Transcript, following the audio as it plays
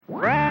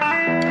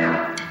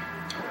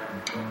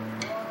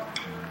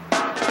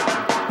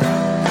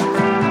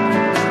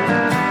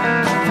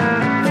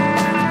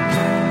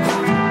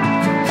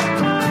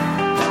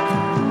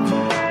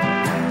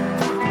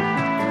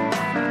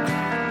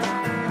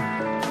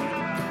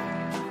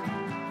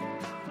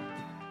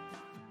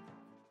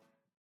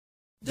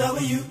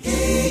WELOVE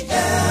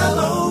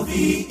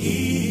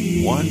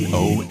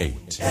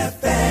 108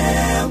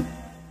 FM.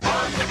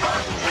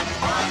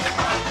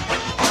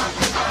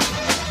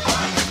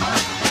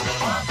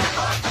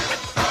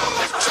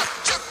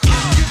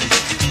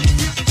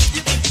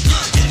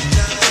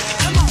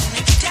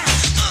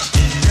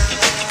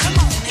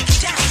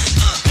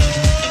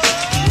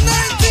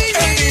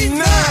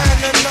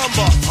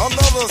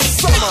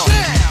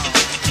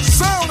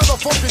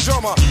 Funky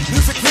drummer,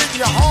 music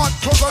hitting your heart,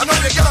 cause I know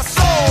you got a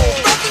soul.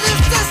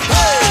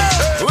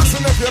 Hey,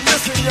 listen if you're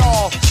missing,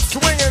 y'all.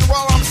 Swinging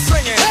while I'm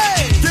singing,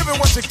 giving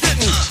what you're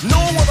getting,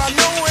 knowing what I'm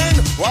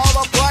knowing, while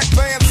the black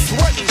band's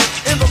sweating.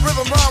 In the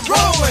rhythm I'm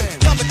rolling,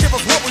 gotta give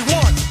us what we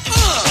want,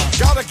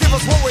 gotta give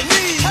us what we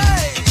need.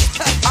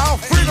 Our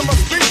freedom of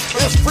speech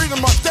is freedom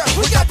of death.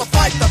 We got to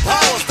fight the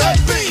powers that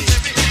be.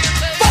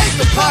 Fight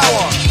the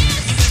power.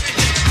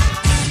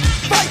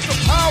 Fight the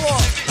power.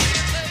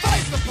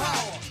 Fight the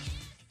power.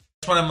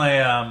 One of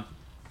my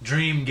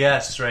dream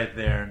guests right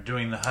there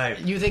doing the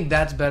hype. You think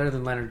that's better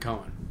than Leonard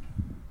Cohen?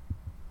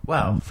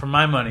 Well, for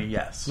my money,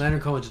 yes.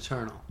 Leonard Cohen's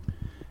eternal.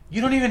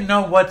 You don't even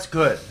know what's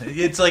good.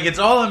 It's like it's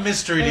all a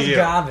mystery to you.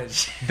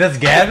 Garbage. That's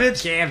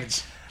garbage?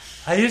 Garbage.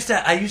 I used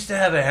to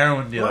have a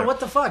heroin dealer. What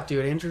the fuck,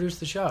 dude? Introduce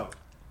the show.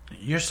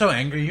 You're so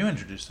angry you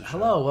introduced the show.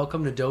 Hello,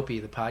 welcome to Dopey,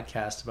 the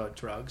podcast about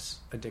drugs,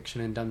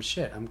 addiction, and dumb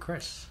shit. I'm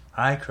Chris.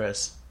 Hi,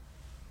 Chris.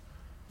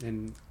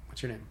 And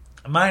what's your name?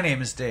 My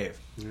name is Dave.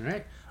 All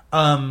right.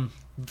 Very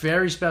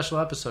Very special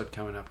episode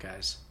coming up,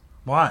 guys.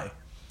 Why?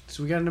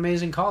 So we got an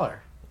amazing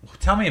caller.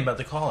 Tell me about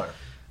the caller.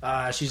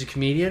 She's a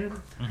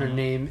comedian. Her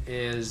name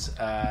is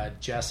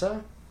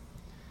Jessa.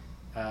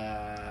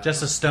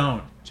 Jessa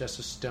Stone.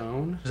 Jessa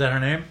Stone. Is that her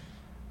name?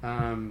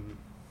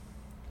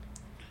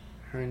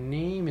 Her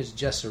name is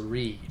Jessa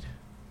Reed.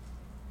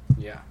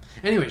 Yeah.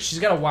 Anyway, she's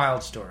got a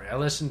wild story. I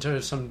listened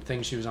to some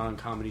things she was on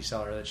Comedy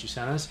Cellar that she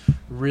sent us.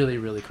 Really,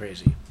 really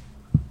crazy.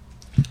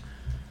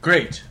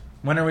 Great.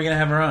 When are we going to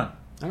have her on?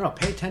 I don't know.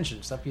 Pay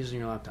attention. Stop using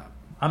your laptop.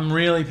 I'm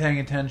really paying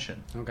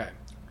attention. Okay.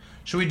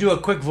 Should we do a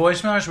quick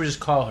voicemail or should we just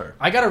call her?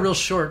 I got a real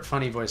short,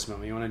 funny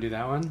voicemail. You want to do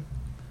that one?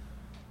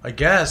 I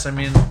guess. I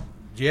mean,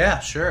 yeah,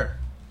 sure.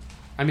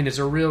 I mean, it's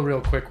a real, real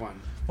quick one.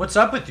 What's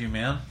up with you,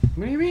 man?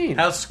 What do you mean?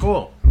 How's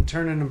school? I'm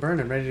turning and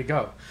burning, ready to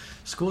go.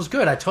 School's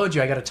good. I told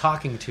you I got a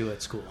talking to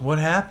at school. What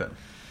happened?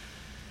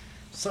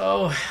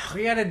 So,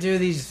 we got to do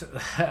these,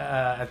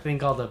 I think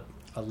called a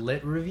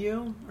lit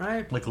review,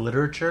 right? Like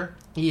literature?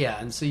 Yeah,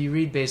 and so you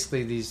read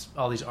basically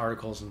all these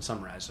articles and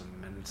summarize them,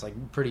 and it's like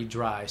pretty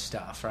dry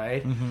stuff,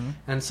 right? Mm-hmm.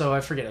 And so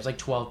I forget, it was like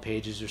 12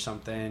 pages or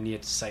something. You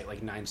have to cite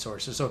like 9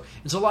 sources. So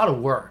it's a lot of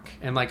work,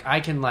 and like I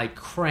can like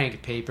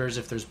crank papers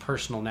if there's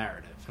personal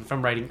narrative, if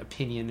I'm writing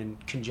opinion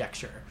and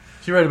conjecture.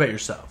 If you write about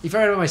yourself. If I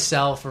write about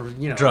myself or,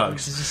 you know,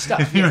 drugs. Stuff.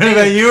 If you write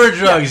about you or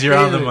drugs, you're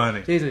on the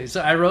money. Basically.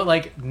 So I wrote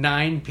like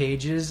 9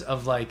 pages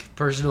of like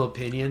personal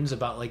opinions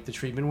about like the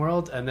treatment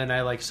world, and then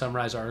I like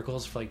summarize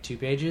articles for like 2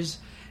 pages.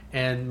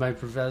 And my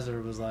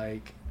professor was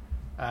like,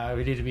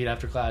 we need to meet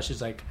after class.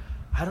 She's like,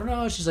 I don't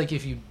know. She's like,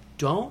 if you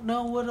don't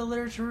know what a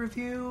literature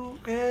review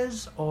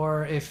is,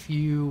 or if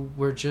you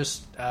were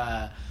just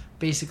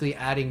basically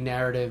adding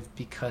narrative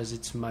because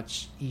it's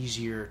much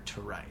easier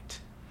to write.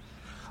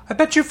 I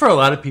bet you for a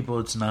lot of people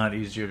it's not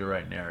easier to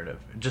write narrative.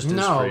 It just is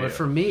no, for you. But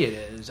for me it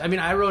is. I mean,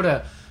 I wrote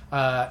a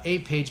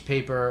 8-page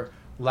paper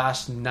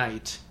last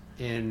night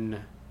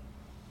in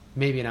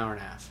maybe an hour and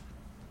a half.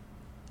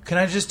 Can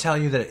I just tell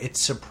you that it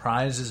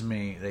surprises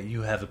me that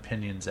you have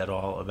opinions at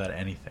all about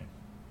anything?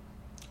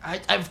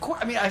 Of course.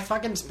 I mean, I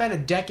fucking spent a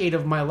decade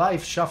of my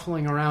life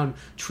shuffling around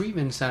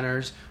treatment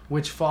centers,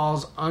 which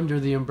falls under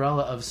the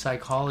umbrella of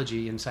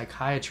psychology and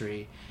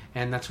psychiatry.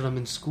 And that's what I'm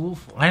in school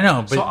for. I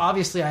know, but... So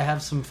obviously I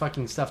have some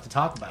fucking stuff to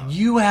talk about.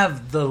 You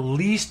have the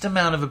least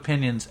amount of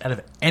opinions out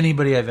of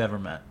anybody I've ever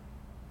met.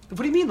 What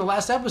do you mean? The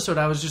last episode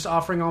I was just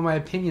offering all my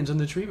opinions on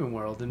the treatment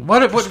world and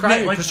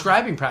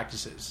prescribing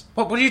practices.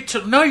 What do you...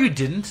 No, you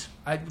didn't.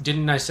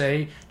 Didn't I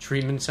say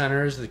treatment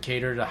centers that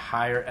cater to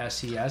higher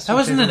SES? That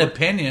wasn't an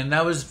opinion.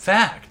 That was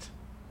fact.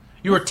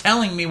 You were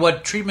telling me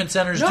what treatment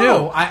centers do. You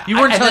telling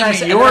weren't telling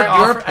me your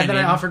opinion. And then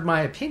I offered my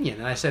opinion,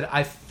 and I said,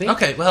 I think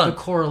the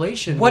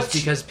correlation was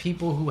because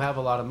people who have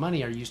a lot of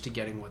money are used to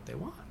getting what they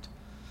want.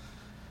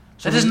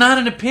 So that is not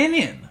an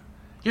opinion.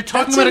 You're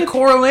talking about a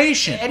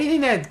correlation.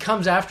 Anything that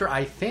comes after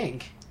I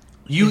think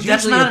is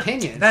that's usually not an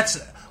opinion.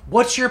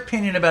 What's your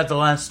opinion about the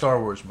last Star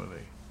Wars movie?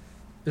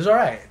 It was all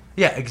right.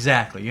 Yeah,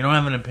 exactly. You don't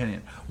have an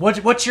opinion.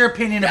 What's your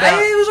opinion about?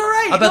 It was all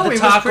right. About the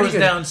tacos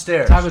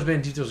downstairs. Tacos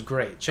Bandito was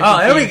great.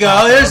 There we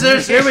go.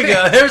 Here we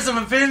go. There's some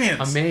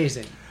opinions.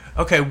 Amazing.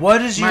 Okay,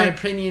 what is my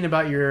opinion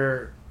about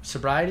your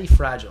sobriety?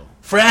 Fragile.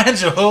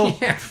 Fragile?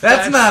 Yeah,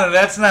 that's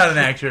not an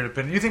accurate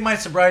opinion. You think my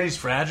sobriety's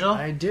fragile?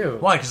 I do.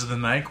 Why? Because of the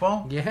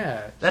NyQuil?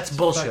 Yeah. That's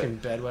bullshit. Fucking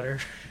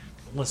bedwetter.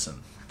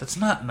 Listen, that's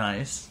not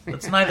nice.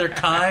 That's neither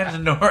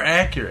kind nor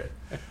accurate.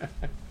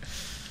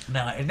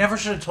 Now, I never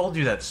should have told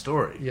you that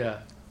story. Yeah.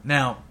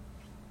 Now,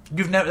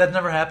 that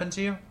never happened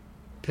to you?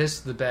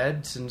 Pissed the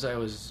bed since I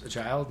was a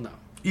child? No.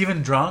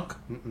 Even drunk?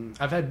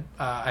 I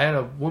had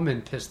a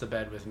woman piss the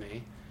bed with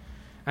me.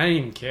 I didn't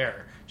even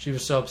care. She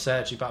was so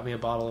upset. She bought me a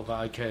bottle of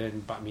vodka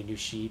and bought me new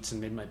sheets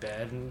and made my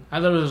bed. And I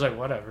literally was like,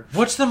 whatever.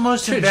 What's the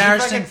most Dude,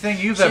 embarrassing thing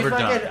you've ever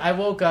done? I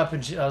woke up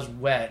and I was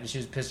wet and she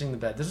was pissing the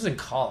bed. This was in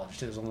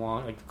college. It was a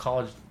long,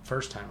 college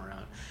first time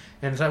around.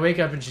 And so I wake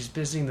up and she's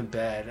pissing the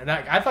bed. And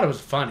I thought it was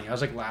funny. I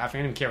was like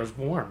laughing. I didn't care. It was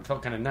warm. It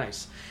felt kind of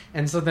nice.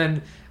 And so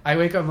then I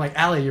wake up, I'm like,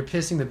 Allie, you're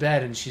pissing the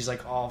bed. And she's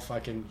like all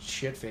fucking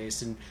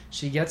shit-faced. And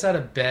she gets out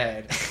of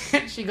bed.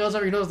 She goes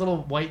over, those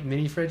little white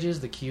mini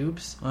fridges, the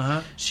cubes?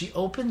 Uh-huh. She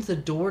opens the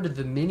door to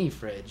the mini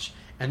fridge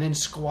and then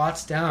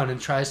squats down and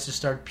tries to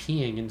start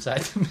peeing inside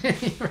the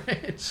mini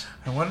fridge.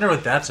 I wonder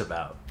what that's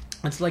about.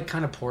 It's like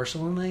kind of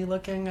porcelain-y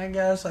looking, I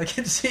guess. I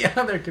can see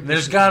how there could be.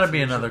 There's got to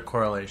be another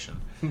correlation.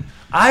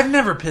 I've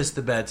never pissed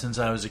the bed since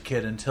I was a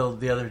kid until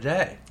the other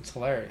day. It's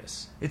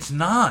hilarious. It's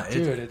not.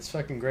 Dude, it's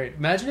fucking great.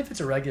 Imagine if it's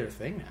a regular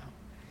thing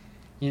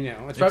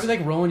now. It's probably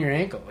like rolling your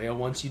ankle.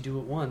 Once you do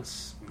it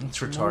once, It's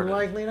more retarded.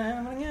 likely to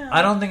happen again.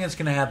 I don't think it's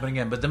going to happen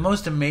again. But the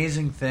most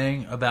amazing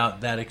thing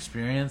about that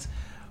experience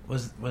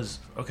was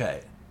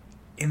okay,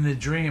 in the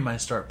dream I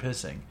start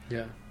pissing.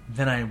 Yeah.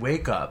 Then I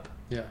wake up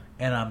Yeah.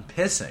 and I'm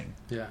pissing.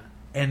 Yeah.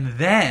 And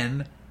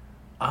then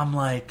I'm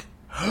like,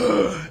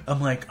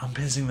 I'm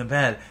pissing the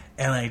bed.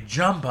 And I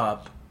jump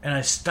up and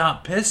I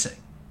stop pissing.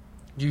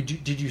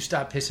 Did you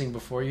stop pissing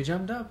before you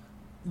jumped up?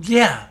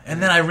 Yeah. And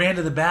then I ran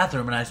to the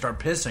bathroom and I start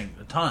pissing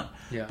a ton.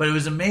 Yeah. But it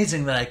was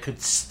amazing that I could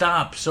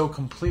stop so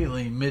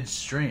completely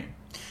midstream.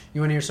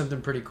 You want to hear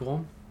something pretty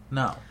cool?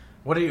 No.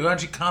 Why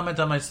don't you comment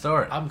on my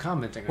story? I'm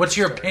commenting on What's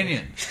your your story.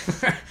 opinion?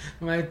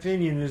 My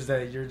opinion is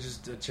that you're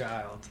just a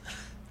child.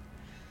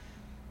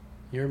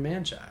 You're a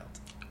man-child.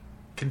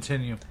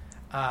 Continue.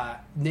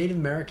 Native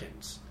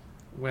Americans,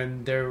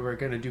 when they were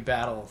going to do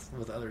battle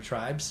with other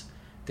tribes,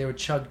 they would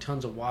chug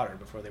tons of water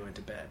before they went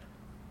to bed.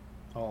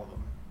 All of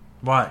them.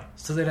 Why?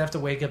 So they'd have to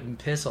wake up and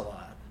piss a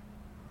lot.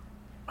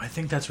 I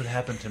think that's what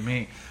happened to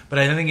me. But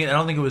I don't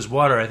think it was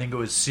water. I think it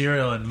was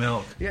cereal and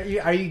milk.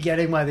 Yeah, are you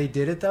getting why they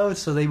did it though?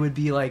 So they would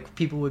be like,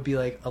 people would be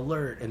like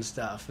alert and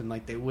stuff, and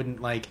like they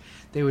wouldn't like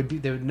they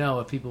would know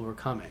if people were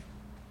coming.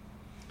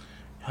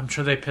 I'm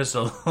sure they pissed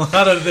a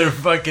lot of their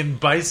fucking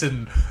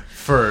bison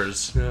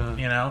furs. Yeah.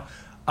 You know?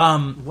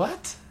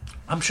 What?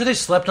 I'm sure they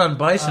slept on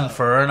bison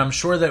fur, and I'm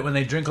sure that when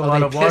they drink a lot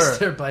they of water... pissed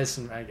their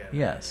bison. I get it.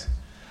 Yes.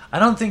 I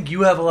don't think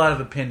you have a lot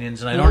of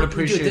opinions, and I don't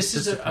appreciate Dude, this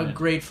is a opinion.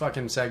 great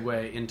fucking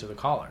segue into the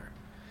caller.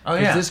 Oh,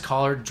 'Cause yeah. this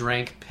caller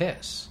drank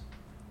piss.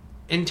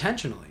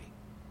 Intentionally.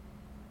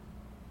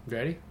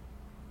 Ready?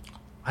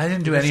 I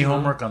didn't do any Listen,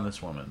 homework on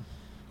this woman.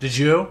 Did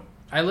you?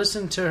 I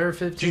listened to her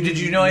 15 Did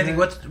you know anything?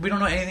 minute- We don't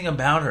know anything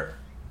about her.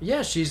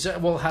 Yeah, she's...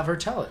 we'll have her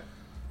tell it.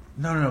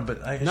 No,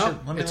 but I No,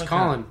 should... Let me it's look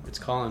Colin. her It's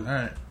Colin. up. All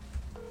right.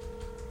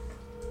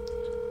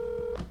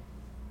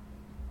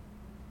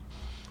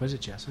 Was it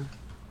Jessa?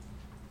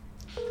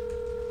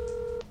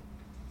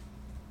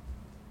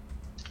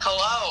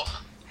 Hello.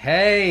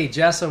 Hey,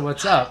 Jessa,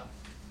 what's up?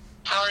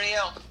 How are you?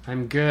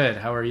 I'm good.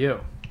 How are you?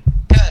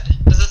 Good.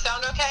 Does it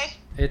sound okay?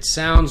 It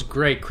sounds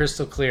great,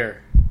 crystal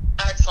clear.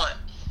 Excellent.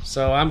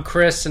 So I'm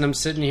Chris, and I'm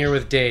sitting here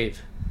with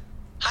Dave.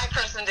 Hi,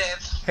 Chris and Dave.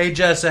 Hey,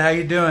 Jessa, how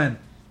you doing?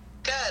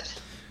 Good.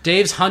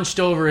 Dave's hunched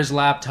over his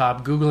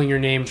laptop, Googling your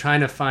name, trying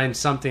to find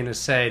something to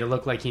say to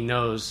look like he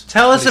knows.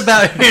 Tell us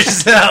about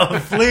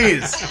yourself,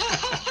 please.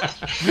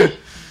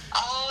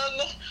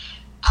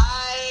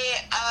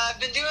 I've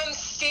been doing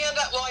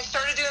stand-up. Well, I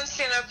started doing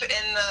stand-up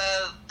in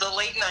the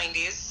late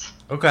 90s.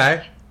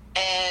 Okay.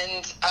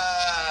 And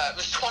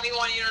was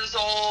 21 years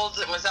old,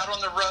 was out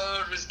on the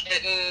road, was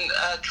getting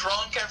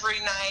drunk every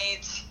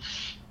night,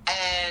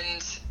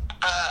 and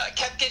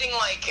kept getting,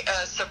 like,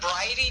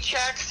 sobriety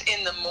checks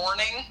in the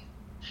morning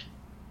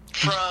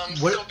from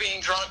still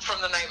being drunk from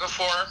the night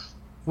before.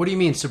 What do you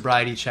mean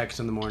sobriety checks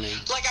in the morning?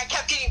 Like, I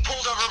kept getting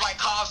pulled over by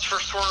cops for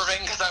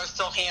swerving because I was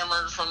still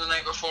hammered from the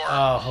night before.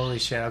 Oh, holy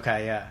shit.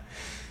 Okay, yeah.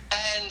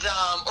 And,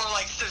 or,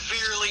 like,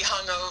 severely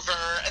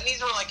hungover. And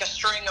these were, like, a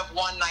string of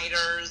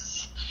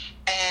one-nighters.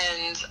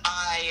 And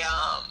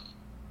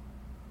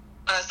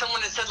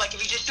someone had said, like,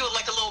 if you just do,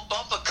 like, a little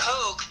bump of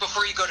Coke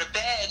before you go to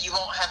bed, you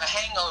won't have a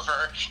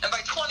hangover. And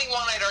by 21,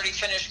 I'd already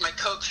finished my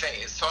Coke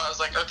phase. So I was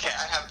like, okay,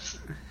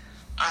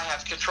 I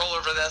have control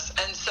over this.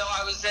 And so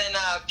I was in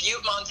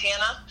Butte,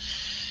 Montana,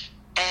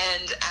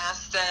 and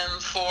asked them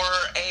for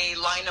a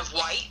line of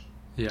white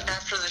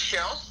after the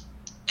show.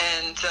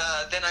 And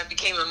then I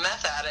became a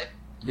meth addict.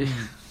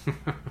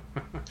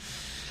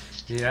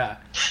 Yeah.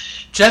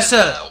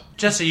 Jessa,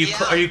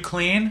 are you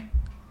clean?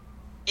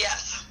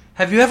 Yes.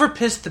 Have you ever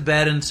pissed the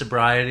bed in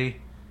sobriety?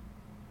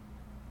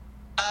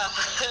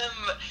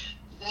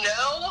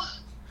 No.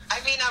 I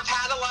mean, I've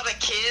had a lot of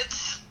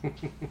kids,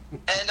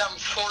 and I'm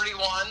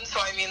 41, so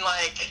I mean,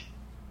 like,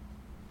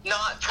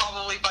 not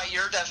probably by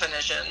your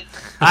definition.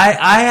 I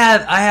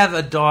have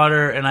a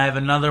daughter, and I have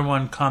another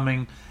one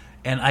coming,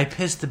 and I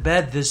pissed the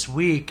bed this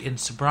week in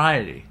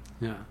sobriety.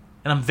 Yeah.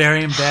 And I'm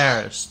very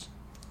embarrassed.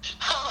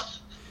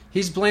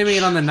 He's blaming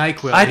it on the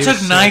NyQuil. I He took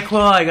was sick.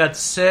 NyQuil, I got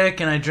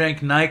sick, and I drank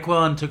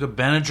NyQuil and took a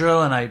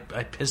Benadryl, and I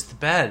pissed the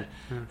bed.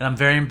 And I'm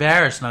very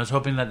embarrassed, and I was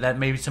hoping that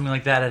maybe something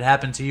like that had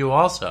happened to you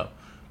also.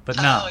 But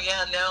no. Oh,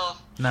 yeah, no.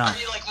 No. Are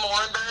you, like,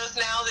 more embarrassed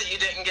now that you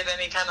didn't get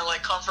any kind of,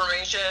 like,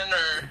 confirmation,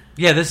 or...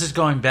 Yeah, this is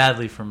going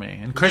badly for me.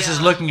 And Chris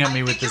is looking at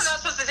me with I this... think you're not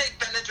supposed to take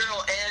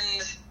Benadryl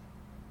and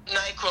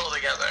NyQuil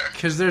together.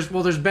 Because there's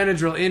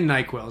Benadryl in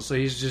NyQuil, so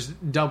he's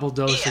just double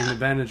dosing Yeah.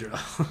 the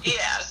Benadryl.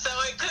 Yeah, so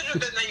it could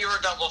have been that you were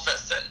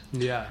double-fisted.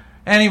 Yeah.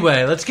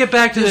 Anyway, let's get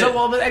back to the... So,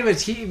 well, but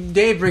anyways,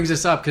 Dave brings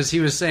this up because he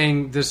was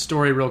saying this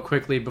story real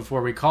quickly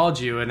before we called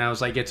you, and I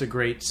was like, it's a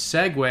great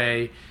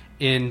segue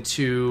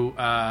into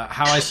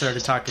how I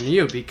started talking to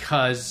you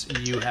because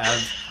you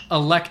have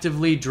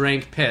electively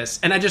drank piss.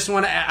 And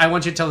I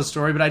want you to tell the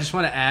story, but I just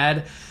want to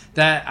add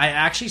that I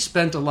actually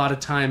spent a lot of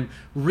time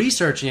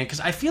researching it because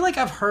I feel like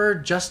I've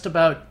heard just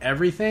about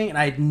everything, and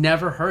I'd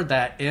never heard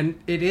that, and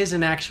it is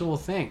an actual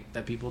thing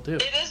that people do.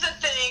 It is a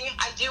thing.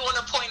 I do want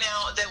to point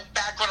out that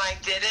back when I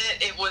did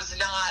it, it was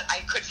not... I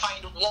could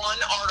find one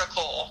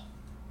article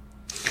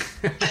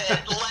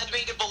that led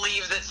me to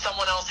believe that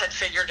someone else had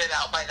figured it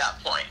out by that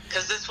point.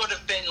 Because this would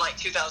have been like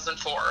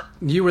 2004.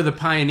 You were the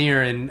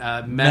pioneer in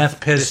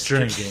meth piss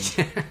drinking.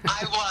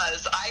 I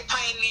was. I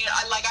pioneered...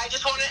 I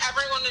just wanted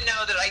everyone to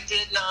know that I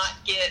did not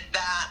get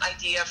that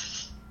idea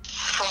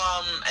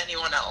from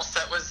anyone else.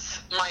 That was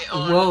my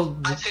own... Well,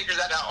 I figured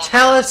that out on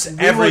Tell my own. us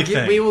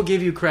everything. We will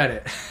give you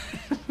credit.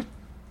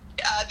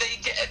 They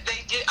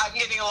did. I'm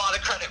getting a lot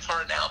of credit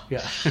for it now.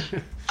 Yeah.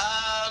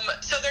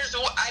 So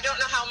I don't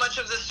know how much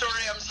of the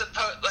story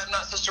I'm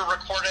not supposed to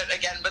record it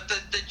again, but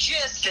the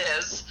gist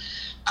is,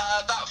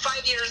 about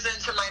 5 years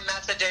into my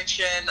meth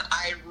addiction,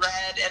 I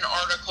read an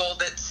article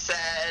that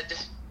said,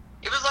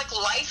 it was like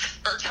Life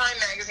or Time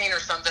magazine or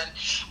something,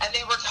 and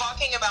they were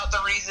talking about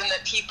the reason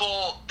that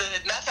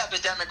the meth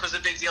epidemic was a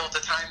big deal at the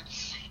time,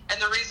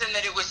 and the reason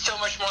that it was so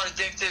much more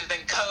addictive than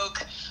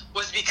Coke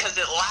was because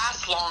it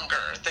lasts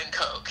longer than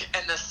Coke.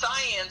 And the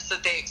science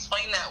that they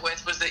explained that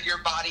with was that your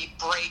body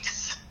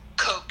breaks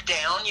Coke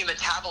down, you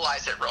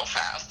metabolize it real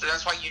fast, and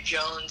that's why you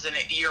Jones and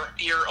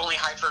you're only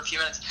high for a few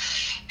minutes.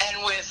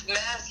 And with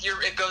meth,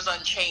 it goes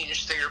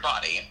unchanged through your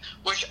body,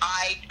 which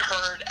I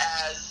heard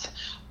as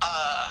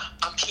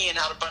I'm peeing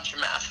out a bunch of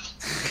meth.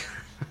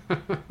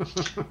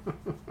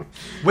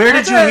 Where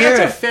did you hear That's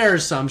it? a fair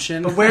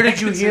assumption. But where did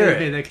you hear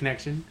it? That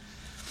connection.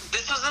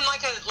 This was in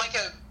like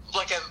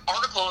an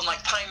article in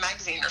like Time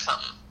magazine or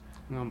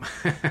something.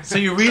 So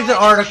you read the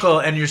article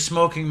and you're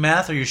smoking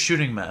meth or you're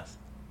shooting meth?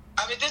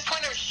 At this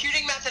point, I'm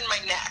shooting meth in my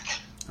neck.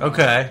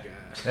 Okay.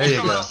 There you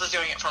Someone go. else is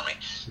doing it for me.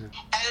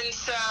 And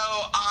so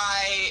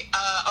I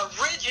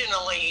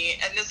originally,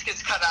 and this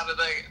gets cut out of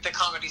the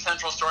Comedy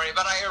Central story,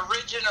 but I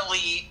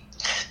originally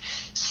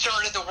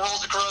started the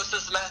world's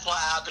grossest meth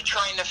lab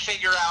trying to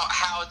figure out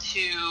how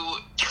to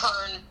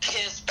turn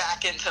piss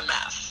back into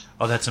meth.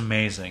 Oh, that's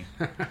amazing.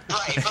 Right,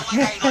 but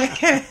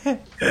I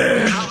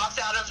dropped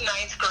out of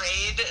 9th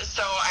grade,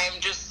 so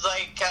I'm just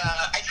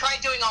I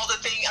tried doing all the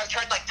things. I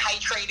tried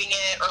titrating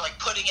it or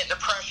putting it in the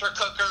pressure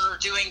cooker or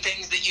doing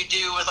things that you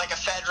do with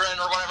ephedrine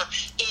or whatever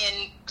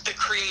in the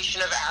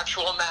creation of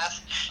actual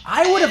meth.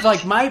 I would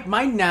have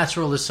my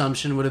natural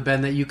assumption would have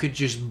been that you could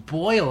just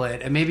boil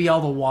it and maybe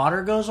all the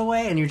water goes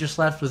away and you're just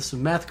left with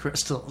some meth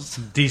crystals.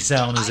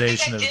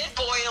 Desalinization I of... did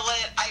boil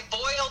it. I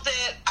boiled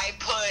it. I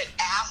put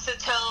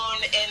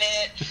acetone in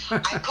it.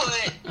 I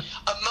put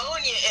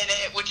ammonia in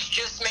it, which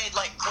just made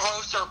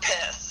grosser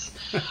piss.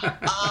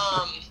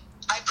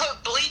 I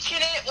put bleach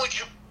in it,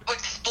 which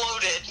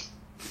exploded.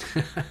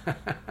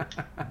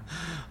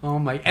 Oh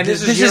my! And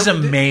This is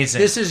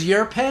amazing. This is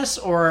your piss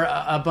or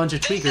a bunch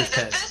of tweakers'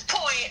 At piss? this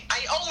point,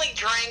 I only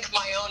drank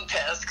my own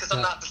piss because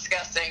I'm not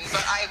disgusting,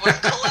 but I was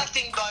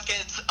collecting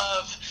buckets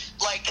of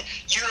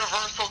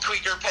universal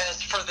tweaker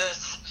piss for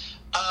this,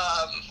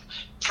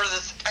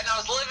 and I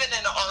was living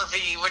in an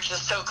RV, which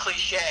is so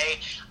cliche,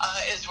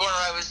 is where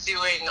I was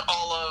doing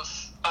all of.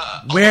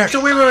 Where?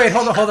 So wait,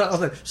 hold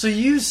on. So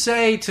you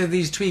say to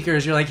these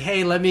tweakers, you're like,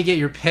 "Hey, let me get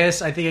your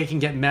piss. I think I can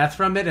get meth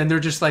from it," and they're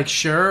just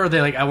sure. Or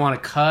they I want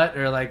to cut,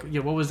 or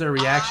what was their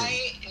reaction?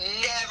 I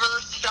never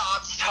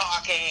stopped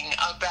talking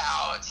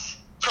about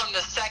from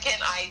the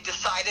second I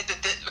decided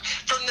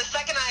from the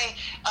second I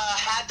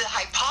had the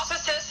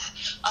hypothesis,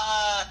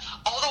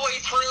 all the way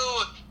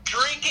through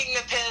drinking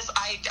the piss.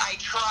 I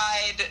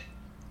tried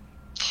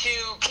to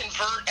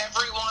convert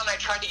everyone. I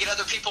tried to get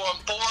other people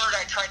on board.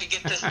 I tried to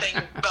get this thing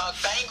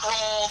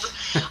bankrolled.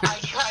 I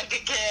tried to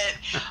get,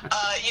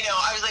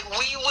 I was like,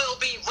 we will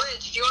be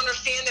rich. Do you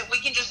understand that we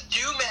can just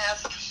do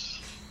meth,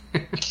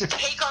 just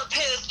take our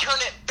piss, turn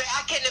it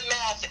back into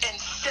meth, and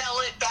sell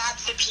it back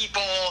to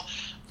people?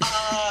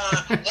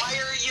 Why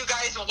are you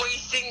guys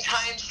wasting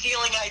time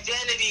stealing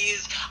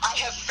identities? I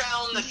have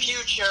found in the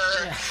future,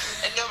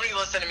 and nobody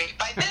listened to me.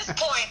 By this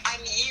point, I'm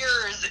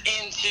years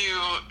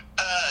into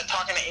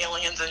talking to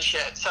aliens and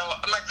shit, so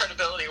my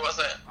credibility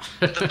wasn't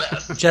the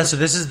best. Jessa,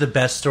 this is the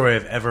best story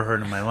I've ever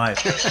heard in my life.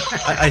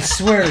 I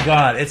swear to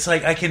God, it's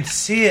like I can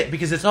see it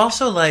because it's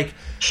also like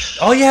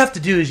all you have to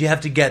do is you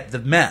have to get the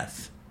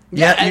meth.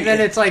 Yeah, and then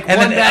it's like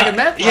one bag of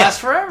meth lasts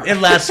forever. It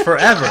lasts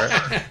forever.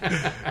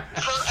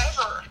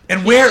 Forever.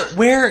 And where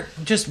were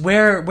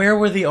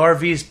the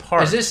RVs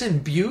parked? Is this in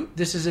Butte?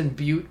 This is in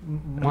Butte,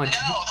 Montana.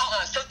 No,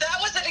 so that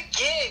was at a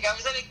gig. I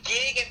was at a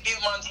gig in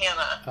Butte,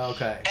 Montana.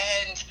 Okay.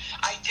 And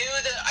I do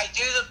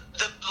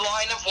the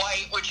line of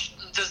white, which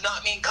does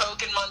not mean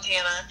coke in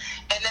Montana.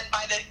 And then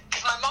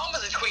because my mom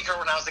was a tweaker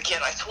when I was a kid,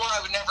 I swore I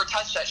would never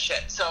touch that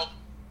shit. So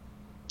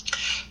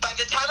by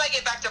the time I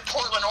get back to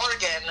Portland,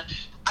 Oregon,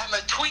 I'm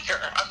a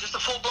tweaker. I'm just a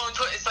full-blown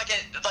tweaker. It's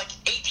like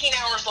 18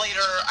 hours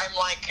later, I'm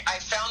like, I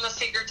found the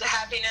secret to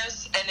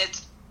happiness, and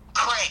it's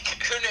crank.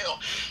 Who knew?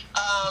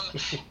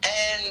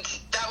 And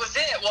that was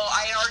it. Well,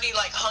 I already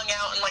hung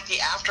out in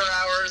the after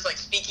hours,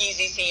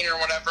 speakeasy scene or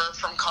whatever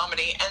from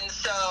comedy, and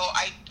so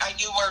I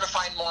knew where to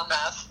find more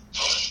meth,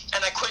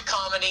 and I quit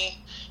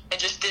comedy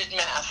and just did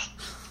meth.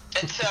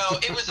 And so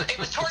it was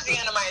towards the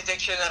end of my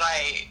addiction that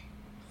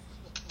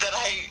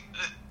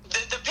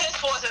the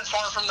piss wasn't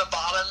far from the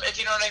bottom, if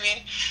you know what I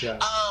mean. Yeah.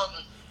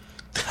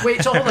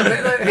 Wait, so hold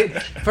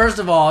on. First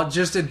of all,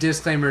 just a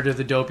disclaimer to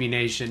the Dopey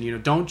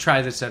Nation, don't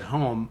try this at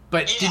home.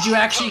 But did you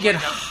actually get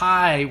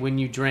high when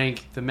you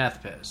drank the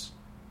meth piss?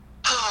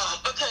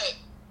 Okay.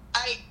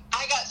 I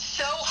got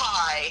so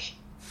high.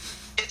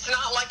 It's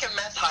not like a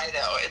meth high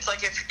though. It's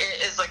like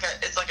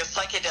a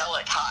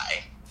psychedelic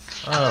high.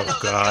 I don't know,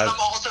 God. I'm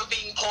also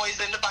being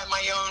poisoned by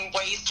my own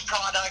waste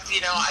product,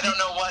 I don't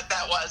know what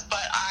that was,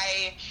 but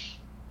I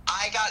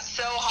got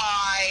so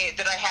high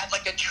that I had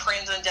a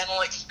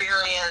transcendental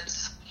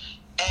experience,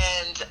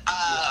 and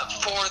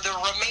for the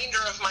remainder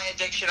of my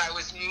addiction, I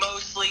was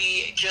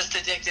mostly just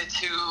addicted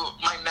to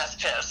my meth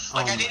piss.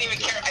 I didn't even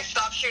care. I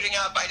stopped shooting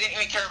up. I didn't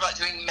even care about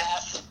doing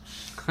meth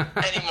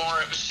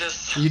anymore. It was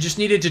just... You just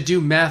needed to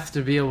do meth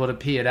to be able to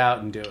pee it out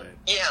and do it.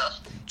 Yeah.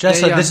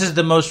 Jessa, this is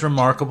the most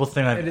remarkable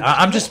thing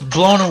I'm just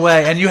blown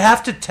away, and you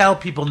have to tell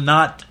people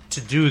not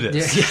to do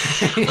this.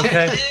 Yeah.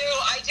 Okay?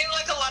 I do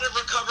a lot of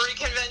recovery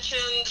convention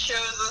shows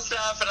and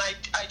stuff, and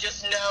I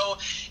just know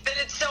that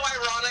it's so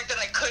ironic that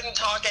I couldn't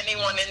talk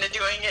anyone into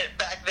doing it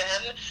back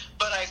then,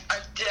 but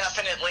I've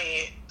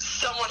definitely,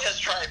 someone has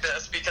tried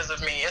this because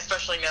of me,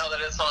 especially now that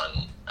it's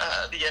on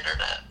the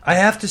internet. I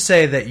have to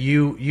say that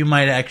you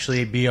might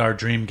actually be our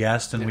dream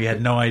guest, and we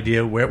had no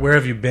idea. Where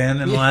have you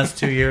been in the last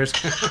 2 years?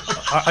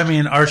 I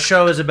mean, our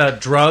show is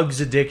about drugs,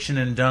 addiction,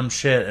 and dumb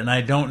shit, and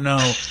I don't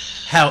know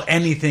how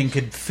anything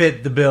could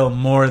fit the bill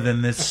more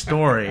than this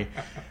story.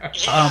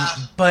 Yeah,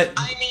 But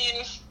I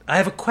mean... I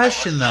have a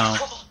question, though.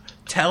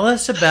 Tell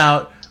us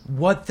about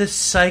what the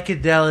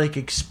psychedelic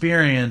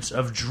experience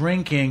of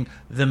drinking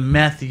the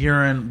meth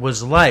urine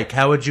was like.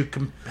 How would you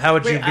be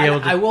able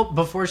to... I will,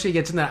 before she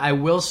gets in that, I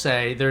will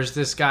say, there's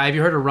this guy, have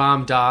you heard of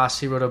Ram Dass?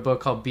 He wrote a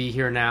book called Be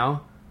Here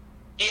Now.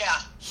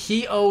 Yeah.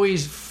 He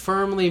always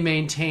firmly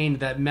maintained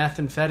that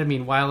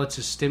methamphetamine, while it's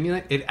a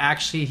stimulant,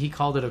 he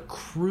called it a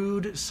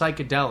crude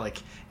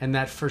psychedelic, and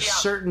that for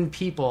certain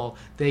people,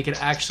 they could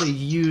actually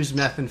use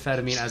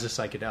methamphetamine as a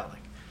psychedelic.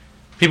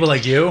 People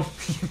like you?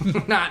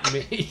 Not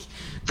me.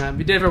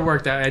 It never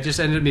worked out. I just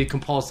ended up me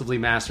compulsively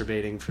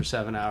masturbating for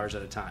 7 hours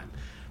at a time.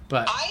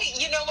 But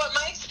you know what?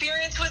 My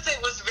experience with it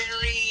was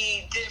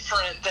very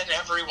different than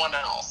everyone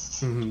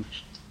else. Mm-hmm.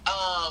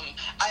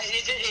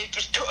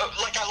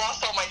 I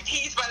lost all my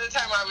teeth by the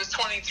time I was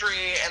 23,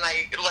 and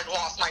I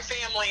lost my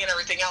family and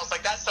everything else.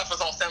 That stuff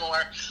was all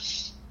similar.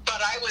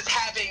 But I was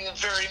having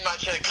very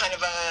much a kind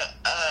of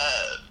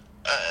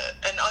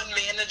an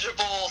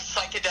unmanageable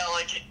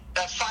psychedelic,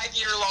 a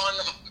 5-year-long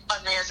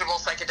unmanageable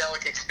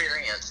psychedelic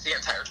experience the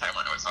entire time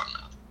when I was on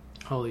meth.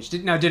 Holy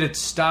shit. Now, did it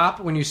stop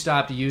when you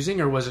stopped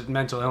using, or was it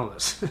mental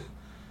illness?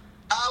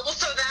 Well,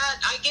 so that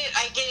I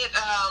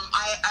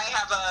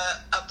have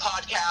a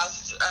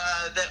podcast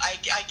that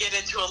I get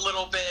into a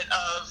little bit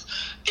of,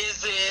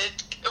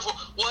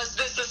 was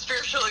this a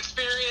spiritual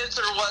experience,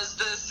 or was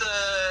this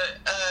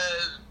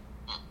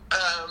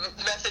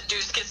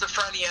meth-induced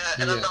schizophrenia,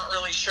 and I'm not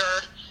really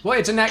sure. Well,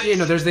 it's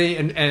there's the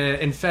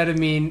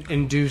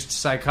amphetamine-induced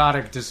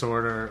psychotic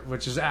disorder,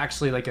 which is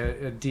actually like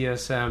a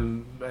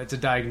DSM. It's a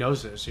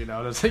diagnosis,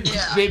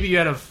 It's maybe you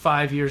had a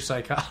 5-year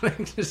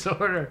psychotic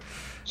disorder.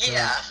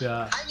 Yeah.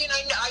 Yeah. I mean,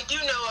 I do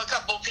know a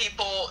couple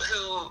people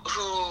who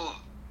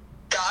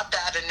got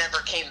that and never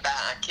came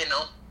back.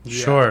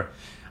 Yeah. Sure.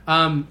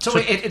 So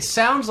it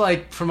sounds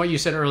like, from what you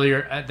said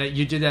earlier, that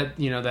you did that,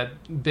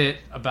 that bit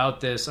about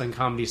this on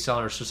Comedy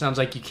Cellar. So it sounds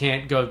like you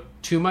can't go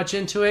too much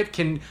into it.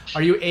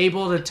 Are you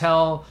able to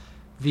tell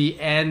the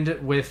end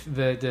with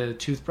the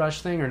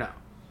toothbrush thing, or no?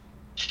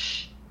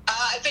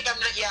 I think I'm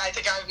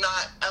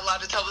not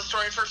allowed to tell the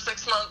story for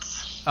 6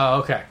 months. Oh,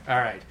 okay. All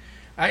right.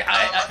 I'm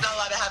not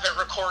allowed to have it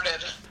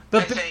recorded,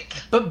 I think.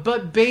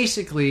 But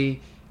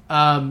basically,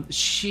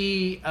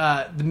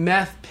 the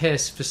meth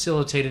piss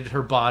facilitated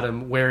her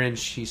bottom, wherein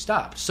she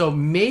stopped. So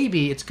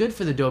maybe it's good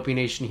for the Dopey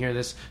Nation to hear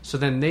this, so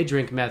then they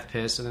drink meth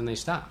piss and then they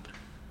stop.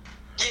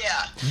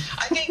 Yeah,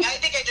 I think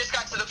I just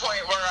got to the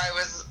point where I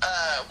was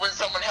when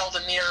someone held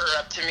a mirror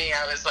up to me,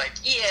 I was like,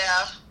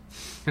 yeah,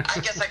 I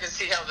guess I can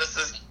see how this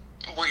is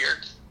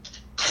weird.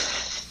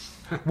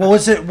 What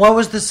was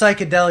the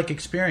psychedelic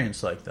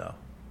experience like, though?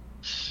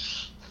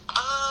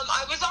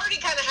 I was already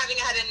kind of having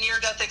had a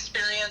near-death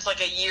experience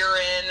like a year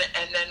in,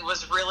 and then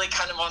was really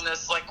kind of on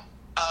this like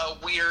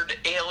weird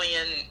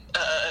alien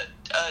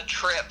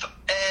trip,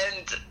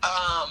 and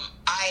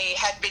I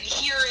had been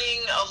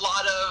hearing a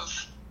lot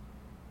of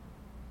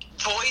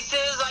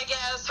voices, I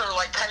guess, or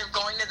like kind of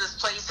going to this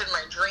place in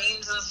my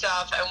dreams and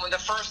stuff. And when the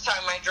first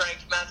time I drank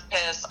meth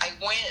piss,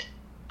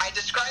 I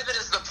describe it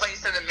as the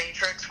place in the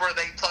Matrix where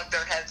they plug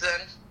their heads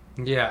in.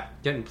 Yeah,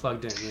 getting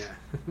plugged in, yeah.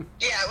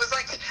 Yeah, it was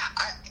like,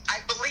 I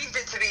believed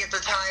it to be at the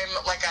time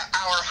like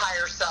our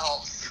higher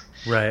selves.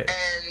 Right.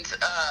 And,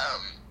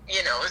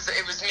 you know,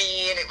 it was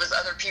me and it was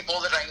other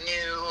people that I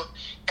knew.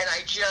 And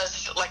I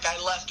just, like, I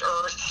left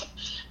Earth.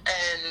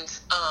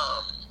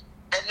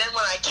 And then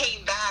when I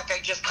came back, I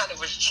just kind of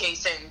was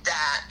chasing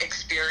that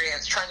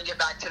experience, trying to get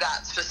back to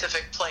that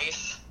specific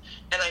place.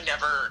 And I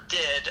never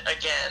did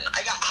again.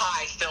 I got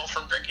high still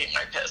from drinking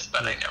my piss,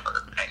 but I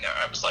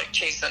was like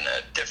chasing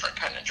a different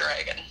kind of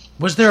dragon.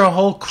 Was there a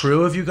whole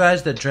crew of you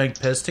guys that drank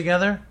piss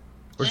together?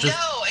 Or just...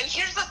 No, and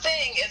here's the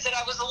thing, is that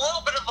I was a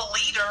little bit of a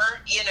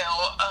leader, you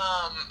know,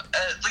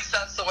 at least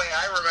that's the way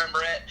I remember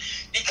it.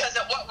 Because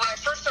when I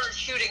first started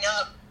shooting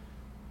up,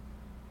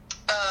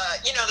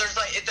 you know, there's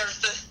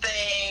this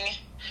thing,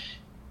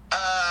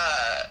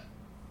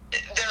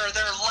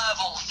 there are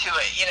levels to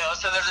it, you know,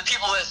 so there's the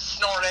people that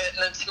snort it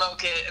and then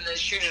smoke it and then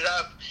shoot it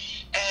up,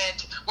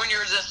 and when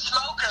you're the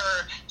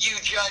smoker, you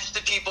judge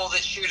the people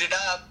that shoot it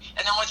up,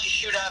 and then once you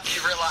shoot up,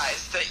 you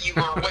realize that you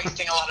were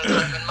wasting a lot of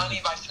time and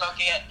money by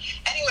smoking it.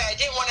 Anyway, I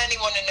didn't want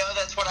anyone to know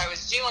that's what I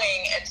was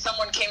doing, and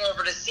someone came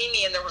over to see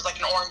me, and there was like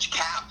an orange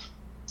cap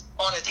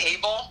on a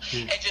table,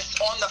 and just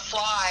on the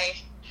fly,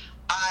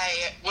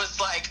 I was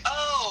like,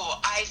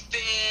 oh, I've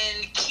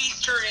been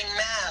keistering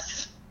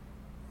meth.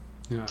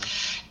 Yeah.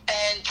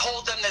 And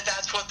told them that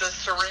that's what the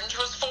syringe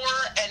was for,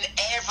 and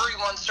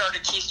everyone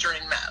started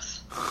keistering meth.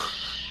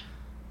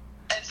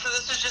 And so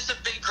this was just a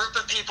big group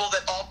of people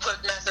that all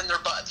put meth in their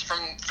butts for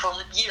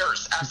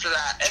years after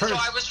that. And so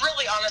I was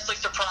really honestly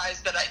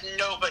surprised that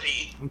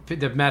nobody...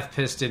 The meth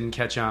piss didn't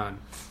catch on.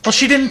 Well,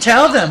 she didn't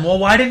tell them. Well,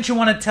 why didn't you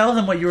want to tell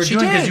them what you were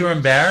doing? Because you were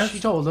embarrassed? She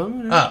told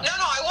them. Oh. No,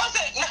 I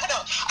wasn't. No,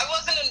 I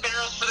wasn't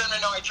embarrassed for them to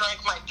know I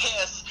drank my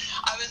piss.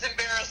 I was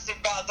embarrassed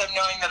about them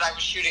knowing that I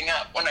was shooting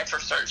up when I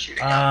first started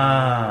shooting up.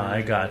 Ah,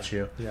 I got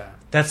you. Yeah.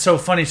 That's so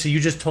funny. So you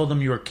just told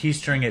them you were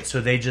keistering it, so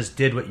they just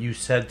did what you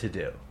said to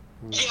do.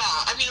 Yeah,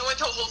 I mean, I went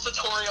to a whole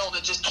tutorial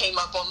that just came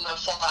up on the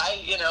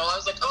fly, you know. I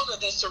was like, oh, no,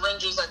 these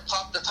syringes, I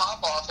popped the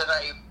top off and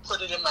I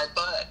put it in my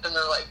butt. And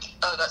they're like,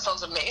 oh, that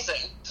sounds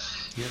amazing.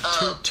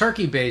 Yeah.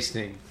 Turkey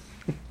basting.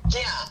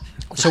 Yeah.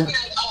 So, I mean,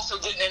 I also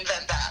didn't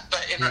invent that,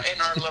 but in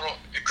our little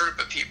group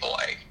of people,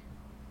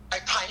 I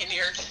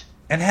pioneered.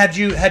 And had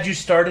you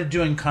started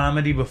doing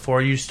comedy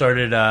before you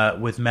started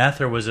with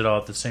meth, or was it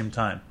all at the same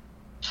time?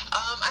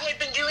 I had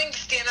been doing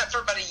stand-up for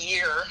about a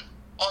year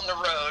on the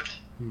road.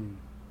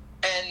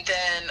 And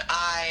then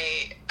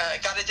I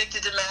got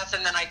addicted to meth,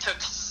 and then I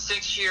took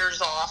 6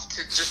 years off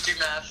to just do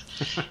meth.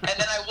 And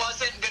then I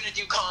wasn't going to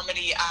do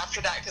comedy after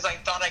that because I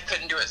thought I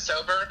couldn't do it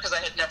sober because I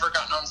had never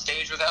gotten on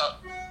stage without,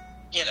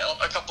 you know,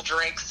 a couple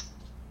drinks.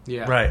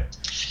 Yeah. Right.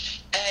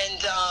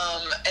 And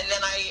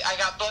then I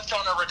got booked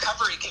on a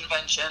recovery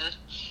convention,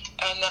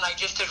 and then I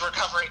just did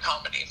recovery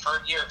comedy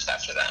for years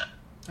after that.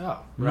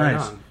 Oh, right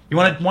nice. on.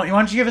 Why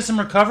don't you give us some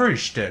recovery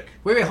shtick?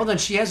 Wait, hold on.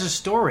 She has a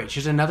story. She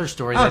has another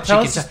story Oh, that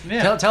tell she us- can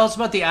yeah. tell us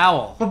about the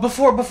owl. But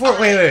before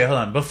wait, hold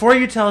on. Before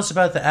you tell us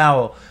about the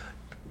owl,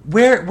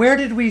 where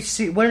did we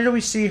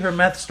see her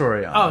meth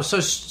story on? Oh,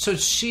 so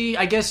she,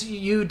 I guess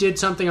you did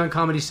something on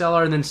Comedy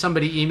Cellar, and then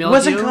somebody emailed you. It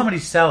wasn't Comedy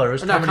Cellar. It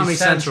was Or not Comedy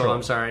Central.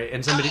 I'm sorry.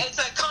 And somebody. It's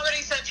a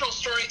Comedy Central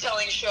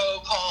storytelling show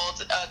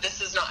called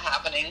This Is Not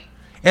Happening.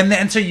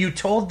 And so you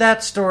told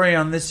that story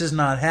on This Is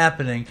Not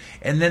Happening,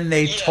 and then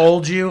they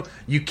told you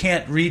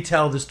can't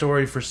retell the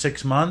story for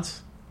 6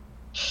 months?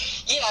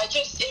 Yeah, it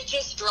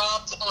just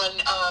dropped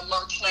on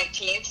March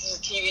 19th. It's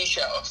a TV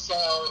show. So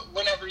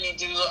whenever you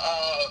do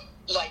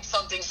like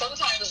something,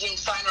 sometimes you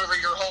sign over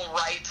your whole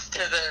rights to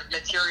the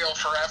material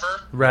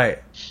forever.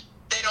 Right.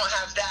 They don't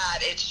have that.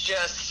 It's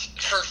just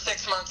for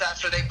 6 months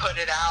after they put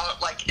it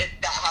out, like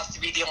that has to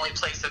be the only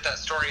place that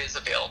story is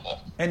available.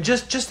 And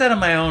just out of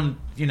my own,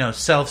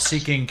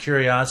 self-seeking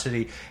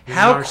curiosity,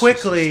 how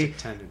quickly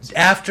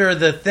after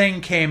the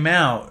thing came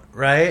out,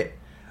 right?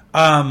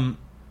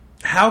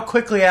 How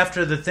quickly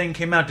after the thing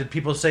came out did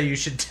people say you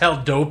should tell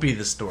Dopey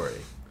the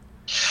story?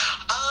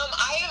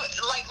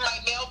 My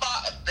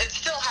mailbox, it's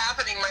still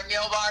happening. My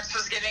mailbox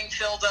was getting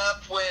filled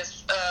up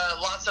with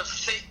lots of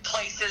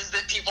places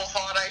that people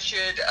thought I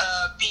should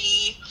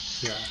be.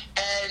 Yeah.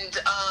 And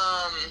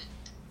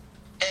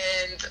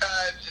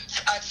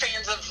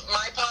fans of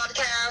my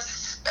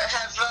podcast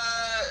have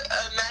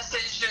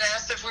messaged and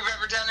asked if we've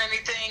ever done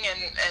anything,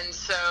 and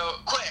so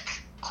quick.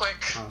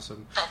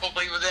 Awesome.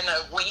 Probably within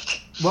a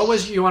week. What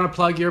was you want to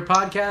plug your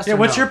podcast? Yeah, or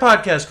what's no? your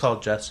podcast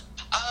called, Jess?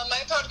 My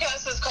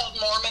podcast is called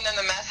Mormon and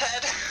the Meth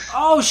Head.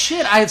 Oh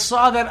shit! I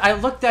saw that. I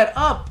looked that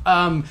up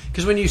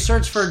because when you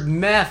search for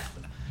meth,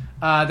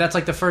 that's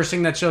like the first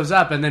thing that shows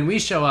up, and then we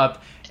show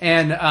up.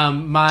 And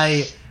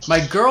my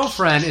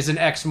girlfriend is an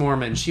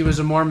ex-Mormon. She was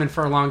a Mormon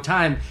for a long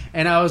time,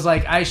 and I was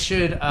like, I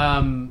should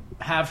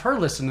have her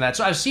listen to that.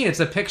 So I've seen it's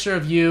a picture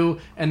of you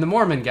and the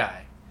Mormon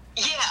guy.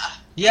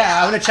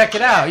 Yeah, I'm gonna check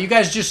it out. You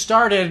guys just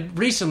started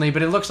recently,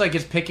 but it looks like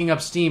it's picking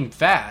up steam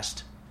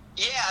fast.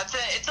 Yeah,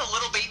 it's a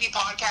little baby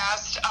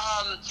podcast.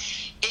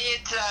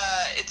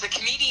 It's a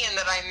comedian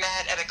that I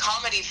met at a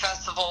comedy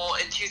festival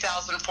in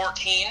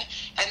 2014,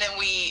 and then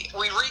we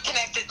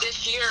reconnected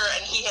this year,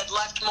 and he had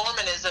left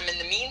Mormonism in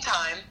the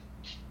meantime,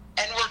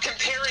 and we're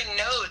comparing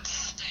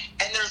notes,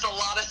 and there's a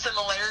lot of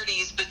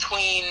similarities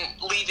between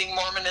leaving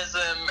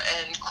Mormonism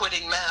and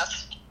quitting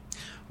meth.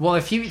 Well,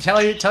 if you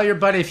tell your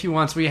buddy if he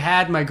wants, we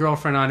had my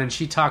girlfriend on, and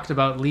she talked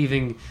about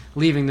leaving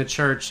the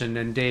church, and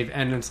then Dave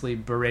endlessly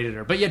berated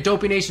her. But yeah,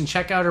 Dopey Nation,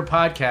 check out her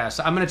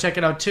podcast. I'm gonna check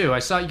it out too. I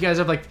saw you guys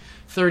have like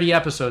 30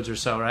 episodes or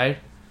so, right?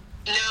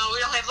 No, we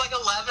don't have like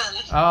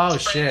 11. Oh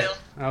It's shit. brand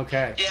new.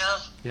 Okay.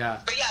 Yeah.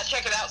 But yeah,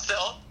 check it out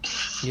still.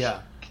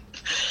 Yeah.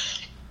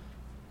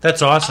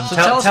 That's awesome. So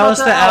tell about us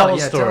the owl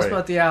Yeah, story. tell us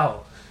about the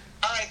owl.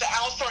 All right, the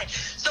owl story.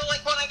 So,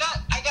 like, when I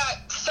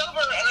got sober,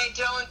 and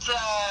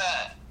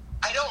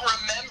I don't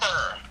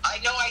remember. I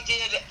know I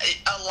did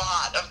a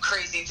lot of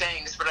crazy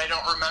things, but I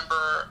don't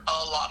remember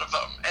a lot of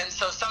them. And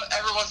so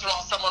every once in a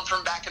while, someone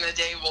from back in the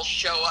day will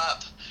show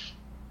up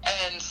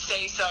and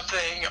say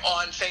something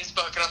on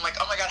Facebook, and I'm like,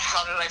 oh my God,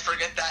 how did I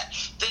forget that?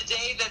 The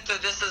day that the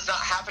This Is Not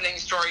Happening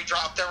story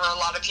dropped, there were a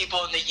lot of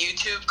people in the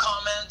YouTube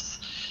comments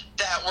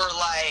that were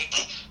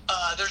like,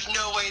 there's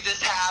no way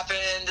this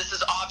happened, this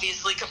is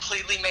obviously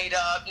completely made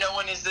up, no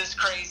one is this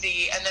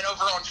crazy. And then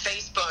over on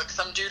Facebook,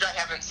 some dude I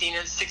haven't seen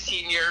in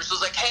 16 years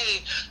was like,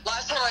 hey,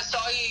 last time I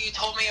saw you, you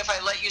told me if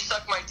I let you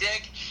suck my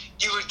dick,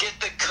 you would get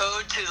the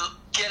code to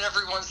get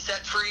everyone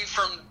set free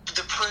from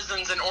the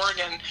prisons in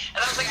Oregon. And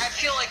I was like, I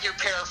feel like you're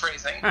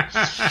paraphrasing.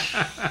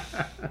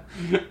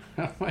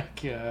 Oh my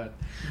God.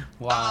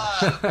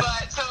 Wow.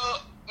 But so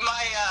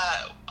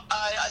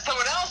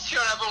someone else showed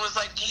up and was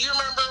like, do you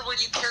remember when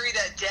you carried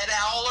that dead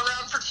owl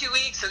around for 2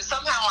 weeks? And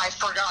somehow I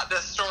forgot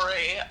this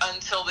story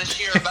until this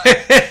year. But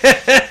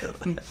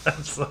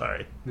I'm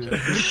sorry.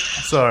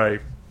 Sorry.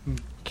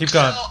 Keep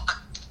going. So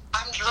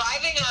I'm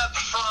driving up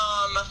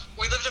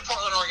we lived in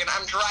Portland, Oregon.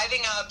 I'm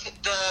driving up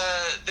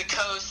the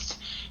coast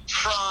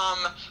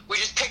we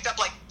just picked up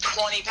like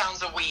 20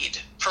 pounds of weed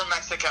from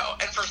Mexico.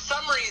 And for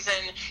some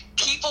reason,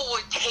 people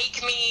would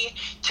take me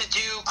to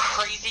do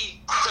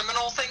crazy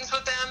criminal things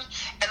with them.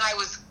 And I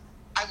was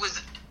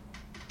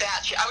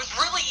batshit.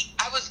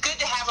 I was good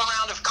to have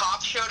around if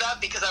cops showed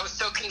up because I was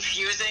so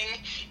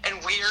confusing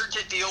and weird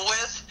to deal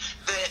with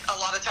that a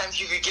lot of times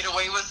you could get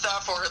away with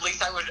stuff, or at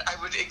least I would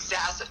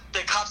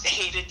the cops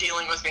hated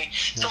dealing with me.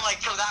 So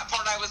like for that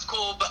part I was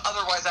cool, but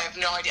otherwise I have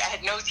no idea. I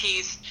had no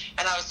teeth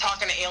and I was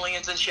talking to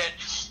aliens and shit.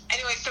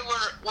 Anyway, so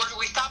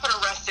we stop at a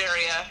rest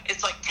area.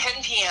 It's like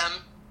 10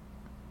 p.m.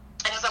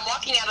 and as I'm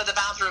walking out of the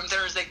bathroom,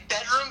 there's a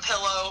bedroom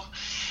pillow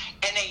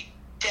and a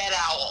dead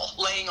owl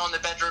laying on the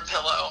bedroom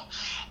pillow.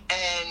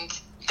 And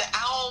the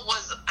owl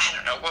was, I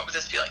don't know, what would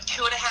this be, like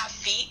 2.5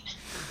 feet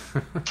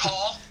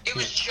tall? It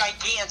was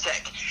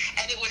gigantic.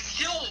 And it was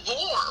still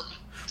warm.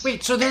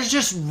 Wait, so there's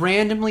just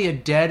randomly a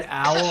dead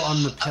owl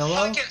on the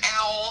pillow? A fucking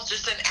owl,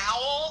 just an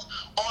owl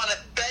on a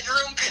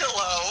bedroom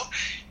pillow.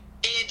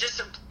 It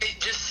just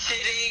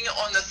sitting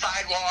on the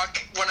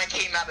sidewalk when I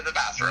came out of the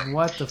bathroom.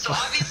 What the So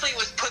fuck? obviously it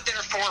was put there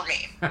for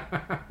me.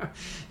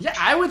 Yeah,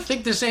 I would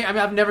think the same. I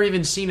mean, I've never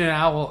even seen an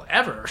owl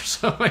ever.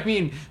 So, I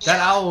mean, that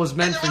Yeah. owl was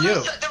meant And for there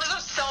you. There were no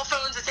cell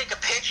phones to take a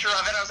picture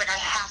of it. I was like, I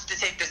have to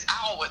take this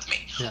owl with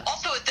me. Yeah.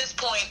 Also, at this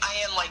point, I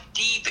am like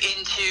deep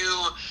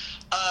into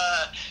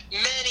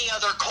many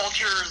other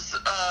cultures,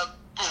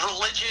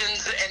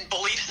 religions and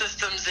belief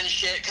systems and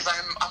shit, because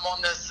I'm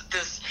on this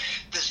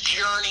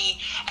journey.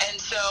 And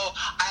so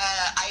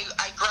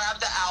I grab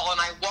the owl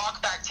and I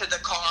walk back to the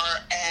car,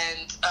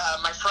 and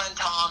my friend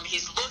Tom,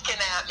 he's looking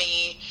at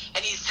me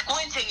and he's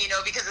squinting,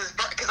 because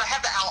I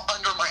have the owl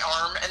under my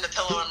arm and the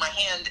pillow in my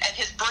hand, and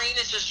his brain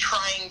is just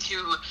trying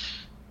to,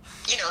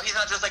 he's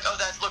not just like, oh,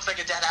 that looks like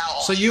a dead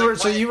owl. So He's you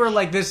like, were "What?"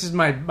 like, this is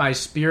my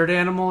spirit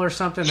animal or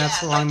something? Yes,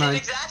 That's along I my... did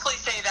exactly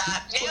say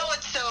that.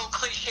 It's so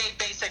cliche,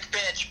 basic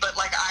bitch, but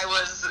like I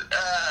was.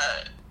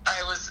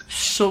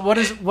 So what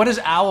does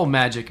owl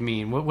magic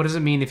mean? What does it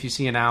mean if you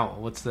see an owl?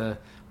 What's the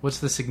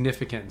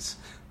significance?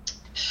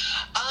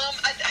 I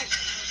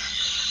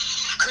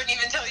couldn't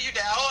even tell you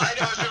now. I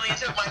know I was really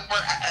into mine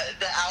were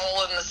the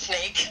owl and the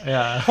snake.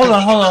 Yeah. Hold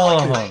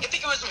on. I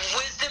think it was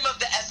wisdom of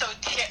the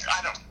esoteric.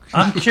 I don't.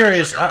 I'm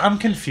curious. I'm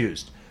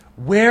confused.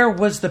 Where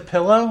was the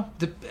pillow?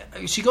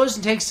 She goes to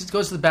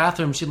the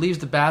bathroom. She leaves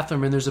the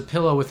bathroom, and there's a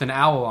pillow with an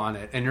owl on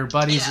it. And her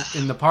buddy's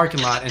in the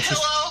parking lot. And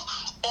pillow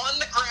on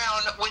the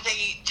ground with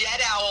a dead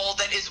owl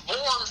that is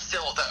warm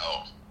still,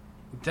 though.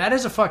 That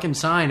is a fucking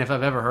sign if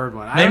I've ever heard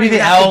one. Maybe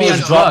the owl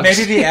was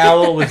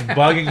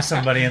bugging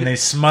somebody, and they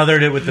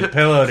smothered it with the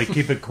pillow to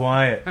keep it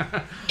quiet.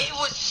 It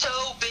was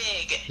so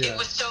big. Yeah. It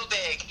was so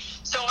big.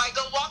 So I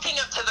go walking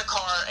up to the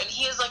car, and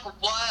he is like,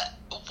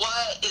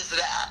 What is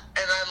that?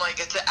 And I'm like,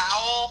 it's an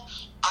owl.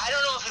 I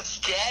don't know if it's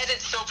dead.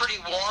 It's still pretty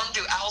warm.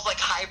 Do owls like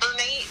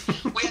hibernate?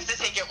 We have to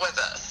take it with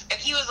us. And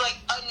he was like,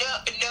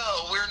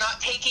 no, we're not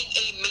taking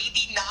a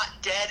maybe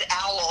not dead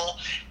owl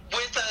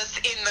with us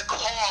in the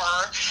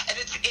car. And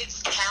its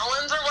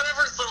talons or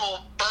whatever, its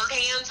little bird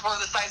hands were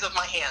the size of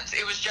my hands.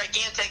 It was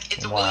gigantic.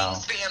 Its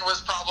wingspan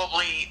was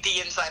probably the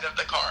inside of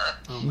the car.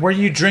 Were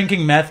you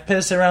drinking meth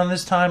piss around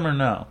this time or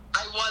no?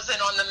 I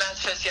wasn't on the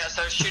meth piss yet,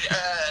 so I was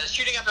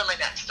shooting up in my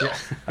neck still.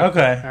 Yeah.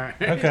 Okay. All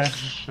right. Okay.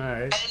 All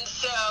right. And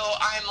so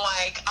I'm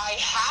like, I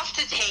have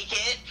to take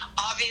it.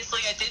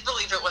 Obviously, I did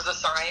believe it was a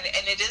sign,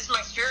 and it is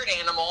my spirit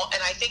animal,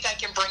 and I think I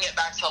can bring it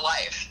back to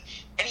life.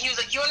 And he was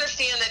like, you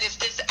understand that if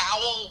this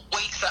owl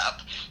wakes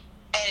up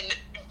and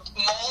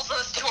mauls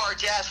us to our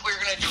death, we're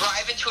going to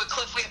drive into a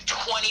cliff. We have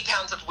 20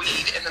 pounds of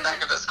weed in the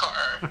back of this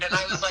car. And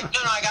I was like,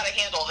 no, I got to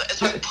handle it.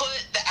 So I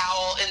put the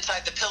owl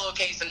inside the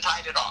pillowcase and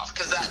tied it off,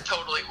 because that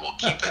totally will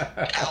keep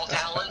owl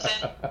talons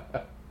in.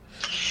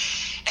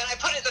 And I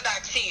put it in the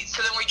back seat.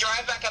 So then we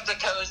drive back up the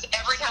coast.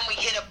 Every time we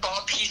hit a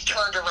bump, he's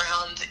turned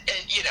around,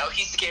 and,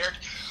 he's scared.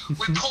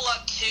 We pull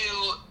up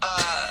to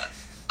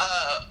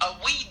a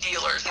weed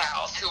dealer's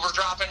house who we're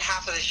dropping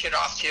half of the shit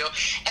off to.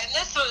 And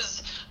this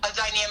was a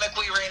dynamic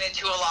we ran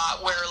into a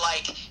lot, where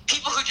like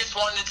people who just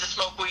wanted to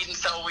smoke weed and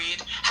sell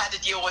weed had to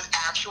deal with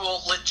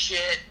actual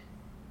legit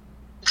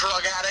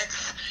drug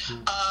addicts,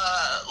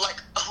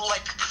 like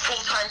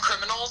full-time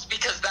criminals,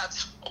 because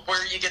that's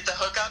where you get the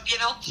hookup,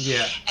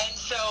 Yeah. And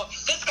so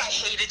this guy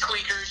hated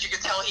tweakers. You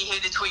could tell he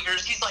hated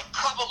tweakers. He's like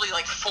probably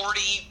like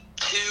 42.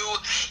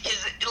 He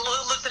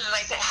lives in a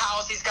nice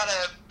house. He's got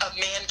a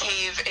man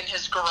cave in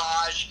his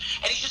garage,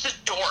 and he's just a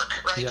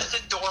dork, right? Yeah. Just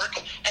a dork.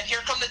 And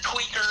here come the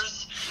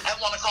tweakers at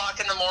 1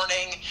 o'clock in the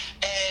morning,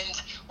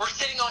 and we're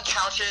sitting on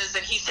couches,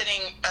 and he's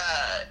sitting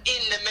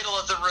in the middle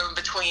of the room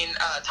between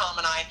Tom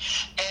and I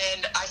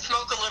I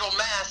smoke a little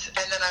meth,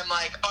 and then I'm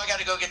like, I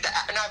gotta go get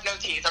and I have no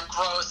teeth. I'm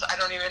gross. He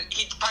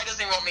probably doesn't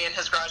even want me in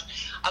his garage.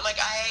 I'm like,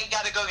 I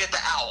gotta go get the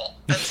owl.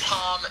 And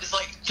Tom is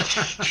like, do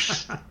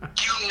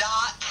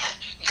not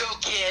go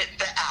get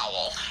the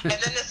owl. And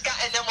then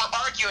we're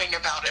arguing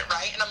about it,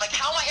 right? And I'm like,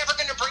 how am I ever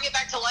going to bring it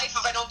back to life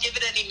if I don't give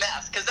it any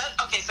meth? So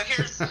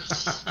here's I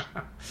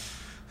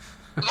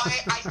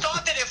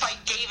thought that if I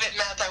gave it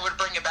meth, I would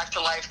bring it back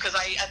to life, because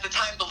I at the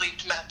time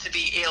believed meth to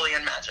be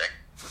alien magic.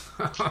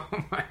 Oh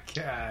my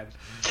god.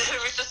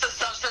 It was just a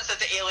substance that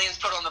the aliens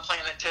put on the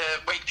planet to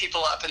wake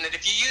people up, and that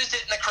if you used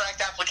it in the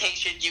correct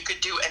application, you could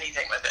do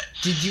anything with it.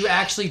 Did you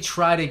actually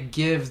try to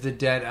give the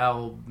dead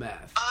owl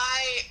meth?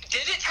 I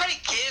didn't try to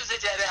give the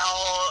dead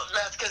owl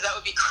meth, because that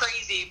would be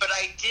crazy, but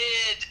I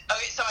did.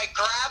 Okay, so I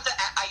grabbed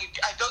I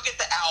go get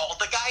the owl.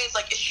 The guy is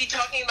like, is she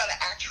talking about an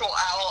actual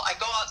owl? I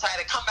go outside,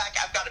 I come back,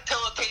 I've got a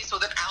pillowcase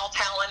with an owl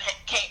talon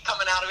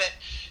coming out of it.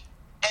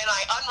 And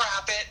I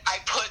unwrap it, I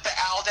put the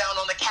owl down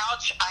on the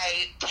couch,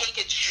 I take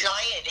a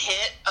giant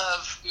hit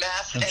of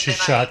meth, and then she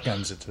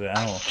shotguns it to the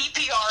owl. I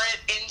CPR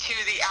it into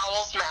the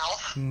owl's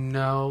mouth.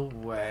 No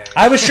way.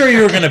 I was sure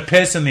you were going to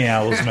piss in the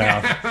owl's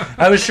mouth.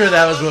 I was sure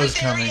that was what was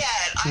coming.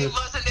 I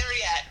wasn't there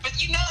yet. But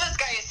this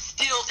guy is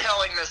still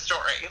telling this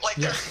story. Like,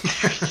 there's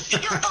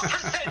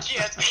 0%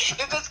 chance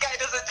that this guy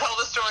doesn't tell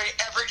the story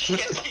every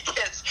chance he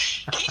gets.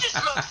 He just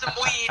smoked some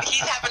weed.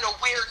 He's having a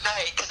weird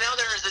night, because now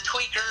there is a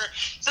tweaker.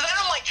 So then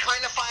I'm like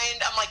trying to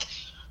find,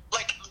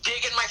 like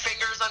digging my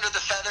fingers under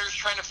the feathers,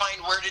 trying to find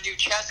where to do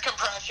chest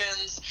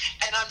compressions,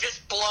 and I'm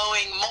just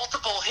blowing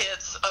multiple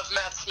hits of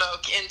meth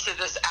smoke into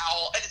this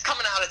owl, and it's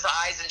coming out its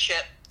eyes and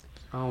shit.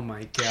 Oh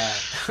my god.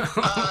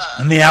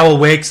 And the owl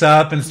wakes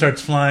up and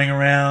starts flying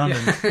around.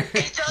 And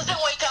It doesn't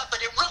wake up,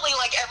 but it really,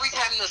 like, every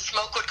time the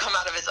smoke would come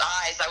out of his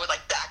eyes, I would,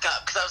 like, back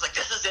up, because I was like,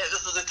 this is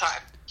the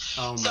time.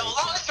 Oh my So,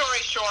 long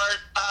story short,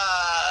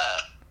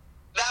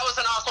 that was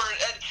an awkward...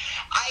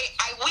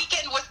 I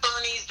weekend with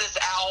Bernie's this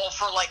owl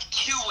for, like,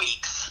 2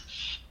 weeks,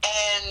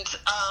 and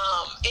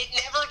it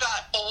never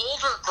got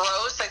old or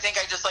gross. I think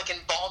I just, like,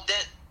 embalmed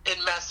it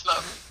in meth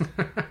smoke.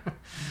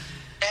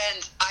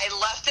 And I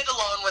left it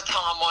alone with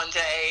Tom one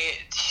day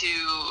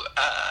to,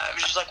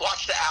 just like,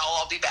 watch the owl,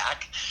 I'll be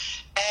back.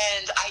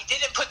 And I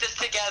didn't put this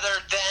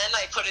together then.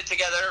 I put it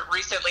together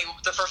recently,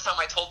 the first time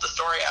I told the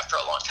story after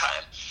a long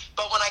time.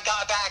 But when I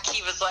got back,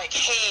 he was like,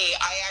 hey,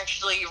 I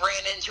actually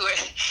ran into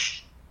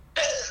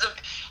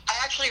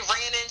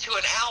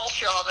an owl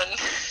shaman.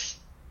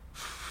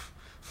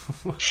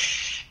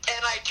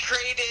 And I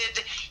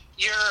traded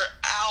your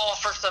owl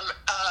for some,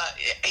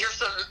 here's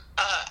some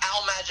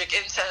owl magic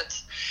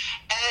incense.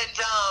 And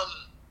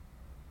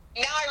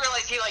Now I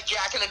realize he like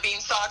Jack and the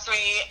Beanstalks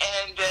me,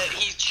 and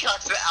he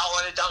chucked the owl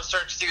in a dumpster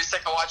because he was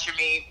sick of watching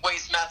me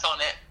waste meth on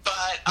it.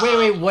 But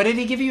Wait, what did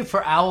he give you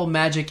for owl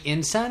magic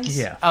incense?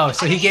 Yeah. Oh,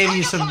 so he gave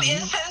you some some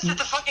incense at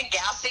the fucking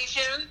gas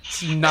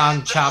station.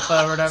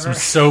 non-chapa or whatever.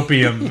 Some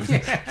soapium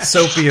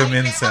I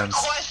incense. never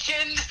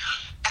questioned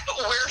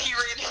where he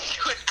ran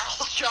into an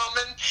owl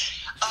shaman.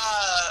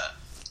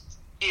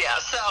 Yeah,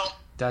 so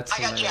That's I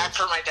got hilarious. Jack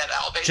for my dead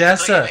owl.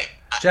 Basically.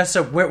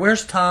 Jessa,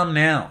 where's Tom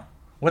now?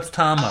 What's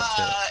Tom up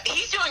to?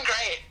 He's doing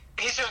great.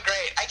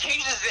 I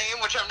changed his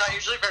name, which I'm not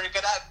usually very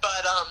good at,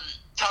 but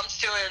Tom's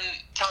doing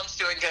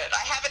good.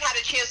 I haven't had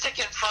a chance to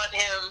confront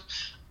him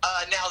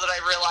now that I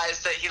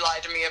realized that he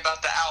lied to me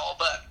about the owl,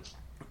 but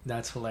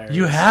That's hilarious.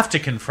 You have to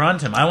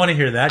confront him. I want to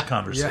hear that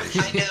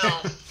conversation. I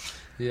know.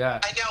 Yeah.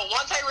 I know.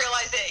 Once I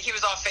realized that he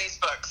was off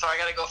Facebook, so I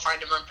got to go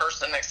find him in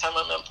person next time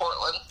I'm in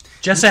Portland.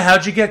 Jessa,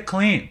 how'd you get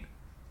clean?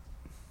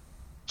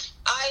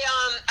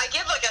 I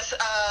give like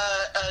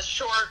a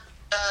short,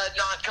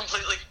 not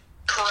completely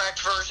correct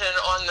version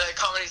on the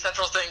Comedy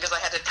Central thing because I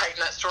had to tighten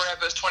that story up.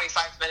 It was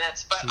 25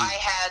 minutes, but I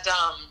had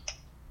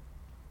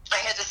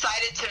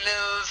decided to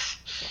move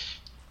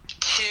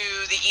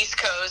to the East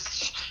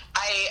Coast.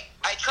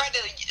 I tried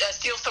to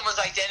steal someone's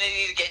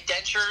identity to get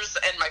dentures,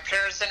 and my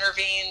parents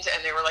intervened,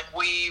 and they were like,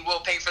 "We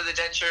will pay for the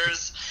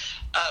dentures.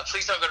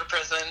 Please don't go to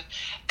prison."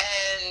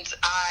 And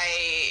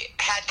I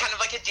had kind of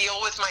like a deal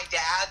with my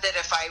dad that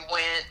if I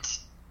went,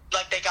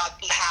 like they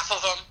got half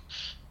of them,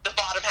 the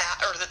bottom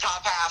half or the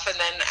top half, and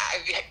then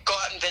I go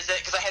out and visit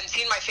because I hadn't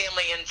seen my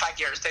family in 5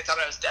 years. They thought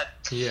I was dead.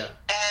 Yeah.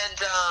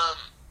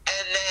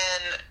 And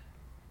then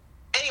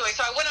anyway,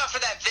 so I went out for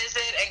that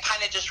visit and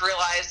kind of just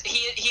realized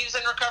he was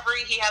in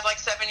recovery. He had like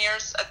 7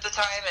 years at the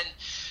time,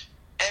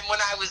 and when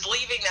I was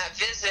leaving that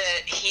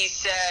visit, he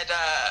said,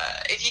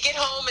 if you get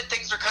home and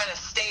things are kind of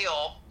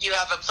stale, you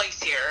have a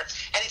place here.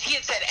 And if he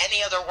had said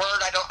any other word,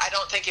 I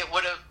don't think it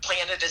would have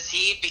planted a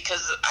seed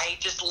because I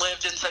just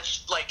lived in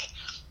such like,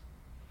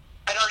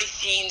 I'd already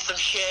seen some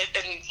shit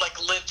and like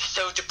lived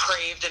so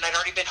depraved, and I'd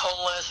already been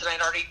homeless and I'd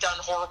already done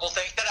horrible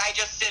things that I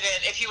just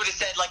didn't. If he would have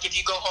said like, if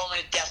you go home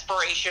in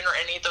desperation or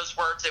any of those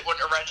words, it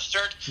wouldn't have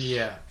registered.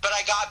 Yeah. But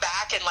I got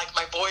back and like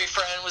my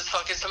boyfriend was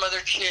fucking some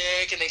other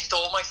chick and they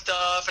stole my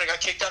stuff and I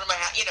got kicked out of my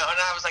house, and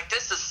I was like,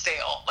 this is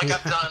stale. Like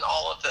I've done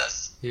all of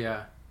this.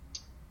 Yeah.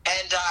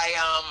 And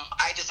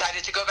I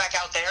decided to go back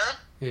out there,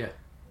 Yeah.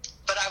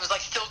 but I was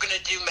like still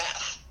gonna do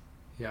meth.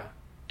 Yeah.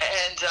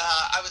 And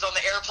I was on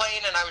the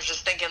airplane, and I was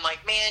just thinking,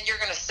 like, man, you're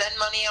going to send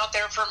money out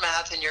there for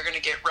meth, and you're going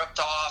to get ripped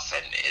off,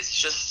 and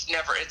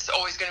it's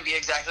always going to be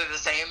exactly the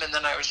same. And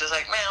then I was just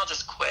like, man, I'll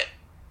just quit.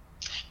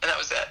 And that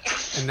was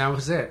it. And that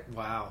was it.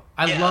 Wow.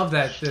 I love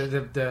that.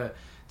 The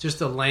just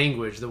the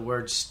language, the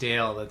word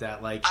stale,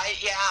 that like.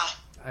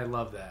 I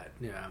love that.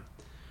 Yeah.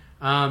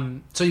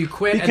 So you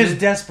quit Because and then,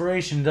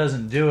 desperation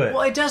doesn't do it.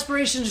 well,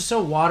 desperation is just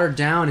so watered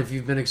down if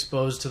you've been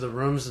exposed to the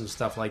rooms and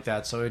stuff like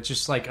that. So it's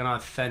just like an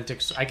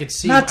authentic. I could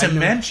see. Not to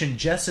mention,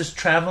 Jess is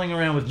traveling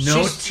around with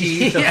no She's-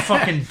 teeth, yeah. a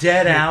fucking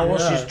dead owl.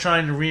 Yeah. She's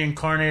trying to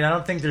reincarnate. I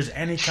don't think there's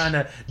any kind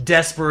of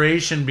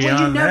desperation Well,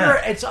 beyond you never.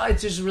 that.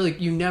 It's just really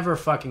you never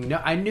fucking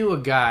know. I knew a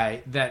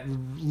guy that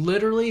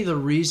literally the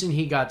reason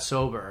he got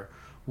sober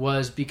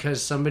was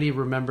because somebody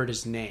remembered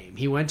his name.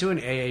 He went to an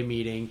AA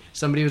meeting.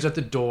 Somebody was at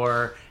the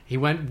door. He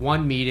went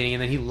one meeting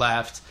and then he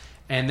left.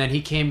 And then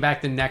he came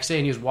back the next day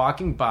and he was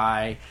walking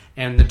by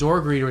and the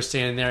door greeter was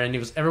standing there and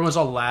everyone was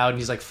all loud and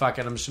he's like, fuck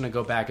it, I'm just going to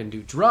go back and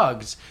do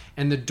drugs.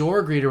 And the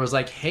door greeter was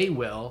like, hey,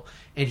 Will.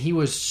 And he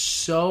was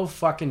so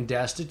fucking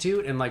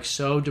destitute and like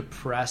so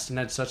depressed and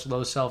had such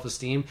low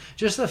self-esteem.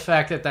 Just the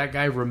fact that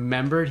guy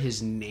remembered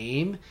his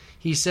name,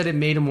 he said it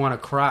made him want to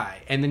cry.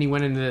 And then he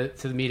went into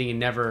the meeting and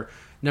never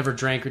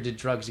drank or did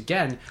drugs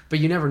again. But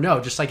you never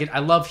know. Just like I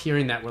love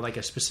hearing that where like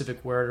a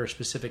specific word or a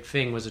specific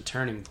thing was a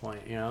turning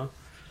point, you know?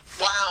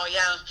 Wow,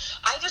 yeah.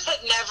 I just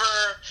had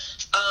never,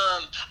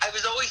 I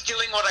was always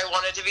doing what I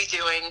wanted to be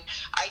doing.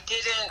 I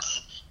didn't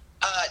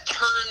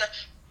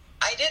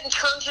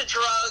turn to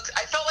drugs.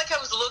 I felt like I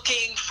was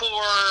looking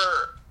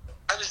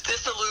I was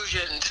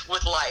disillusioned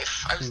with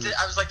life. I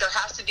was like, there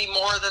has to be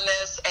more than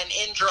this. And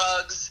in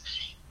drugs,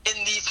 in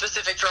these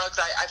specific drugs,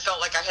 I felt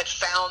like I had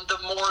found the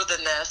more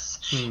than this,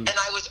 and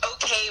I was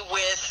okay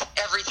with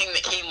everything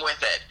that came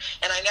with it.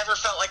 And I never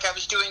felt like I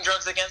was doing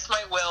drugs against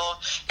my will.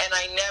 And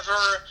I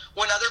never,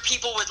 when other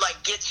people would like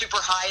get super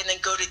high and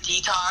then go to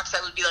detox,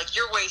 I would be like,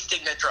 "You're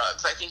wasting the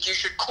drugs. I think you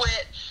should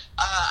quit."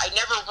 I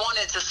never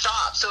wanted to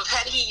stop. So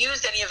had he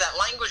used any of that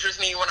language with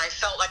me when I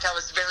felt like I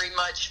was very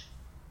much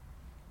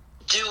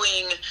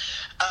doing,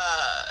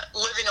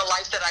 living a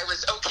life that I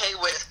was okay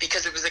with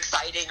because it was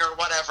exciting or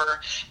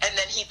whatever, and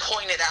then he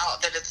pointed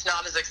out that it's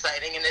not as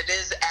exciting and it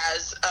is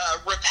as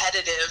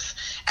repetitive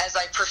as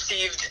I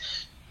perceived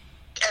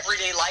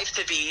everyday life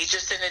to be,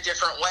 just in a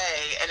different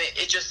way. And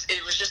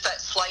it was just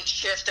that slight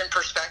shift in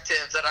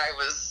perspective that I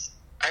was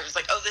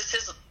like, oh, this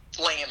is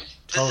lame.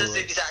 This is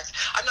the exact.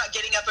 I'm not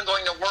getting up and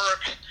going to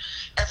work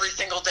every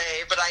single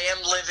day, but I am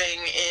living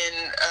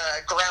in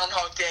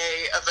Groundhog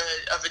Day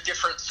of a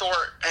different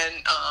sort.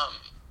 And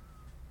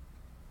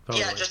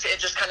Totally. Yeah, it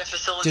just kind of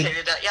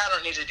facilitated that. Yeah, I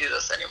don't need to do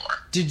this anymore.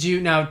 Did you,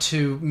 now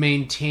to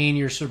maintain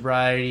your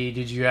sobriety,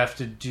 did you have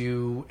to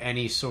do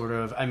any sort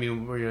of, I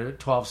mean, were you a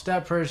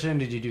 12-step person?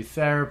 Did you do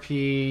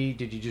therapy?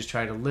 Did you just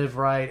try to live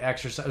right,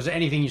 exercise? Was there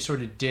anything you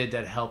sort of did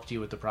that helped you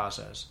with the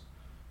process?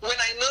 When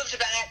I moved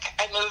back,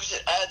 I moved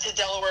to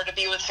Delaware to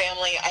be with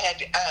family. I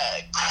had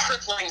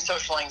crippling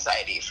social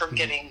anxiety from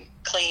getting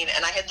clean,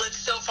 and I had lived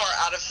so far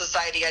out of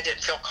society I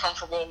didn't feel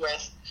comfortable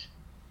with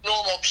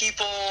normal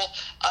people.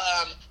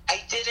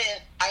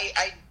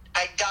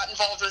 I got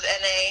involved with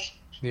NA,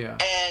 Yeah.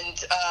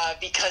 and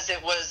because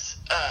it was,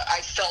 I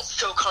felt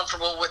so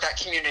comfortable with that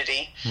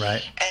community.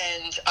 Right.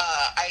 And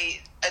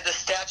the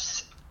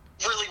steps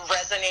really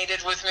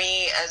resonated with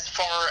me as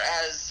far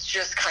as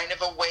just kind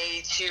of a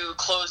way to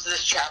close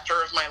this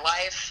chapter of my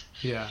life.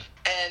 Yeah.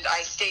 And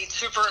I stayed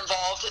super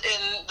involved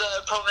in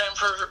the program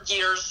for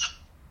years.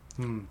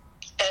 And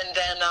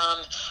then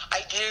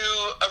I do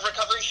a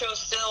recovery show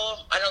still.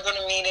 I don't go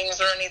to meetings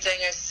or anything.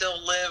 I still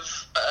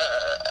live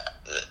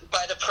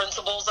by the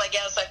principles, I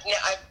guess.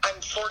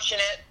 I'm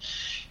fortunate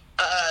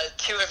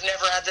to have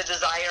never had the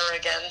desire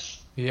again.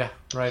 Yeah,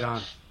 right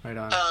on.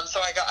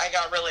 So I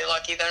got really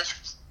lucky there.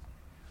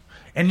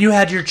 And you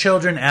had your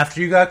children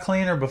after you got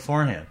clean or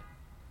beforehand?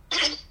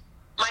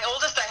 My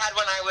oldest I had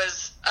when I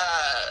was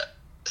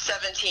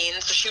 17,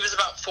 so she was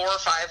about 4 or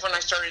 5 when I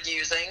started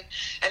using.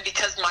 And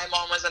because my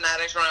mom was an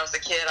addict when I was a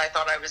kid, I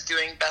thought I was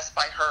doing best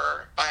by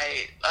her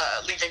by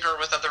leaving her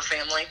with other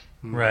family.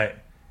 Right.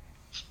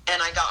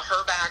 And I got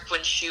her back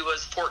when she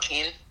was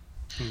 14.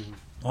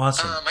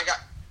 Awesome. I got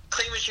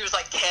clean when she was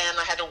like 10.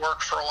 I had to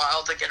work for a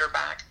while to get her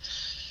back.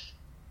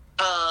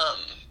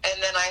 And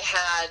then I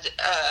had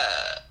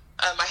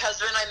my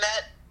husband I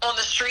met on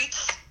the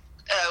streets.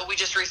 We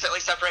just recently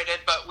separated,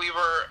 but we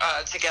were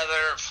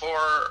together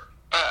for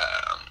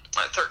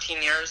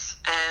 13 years,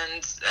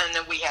 and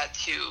then we had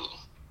two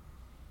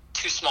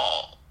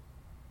small.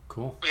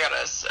 Cool. We got an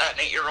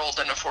 8-year-old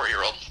and a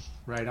 4-year-old.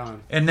 Right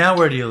on. And now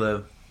where do you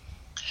live?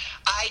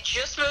 I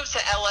just moved to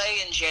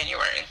LA in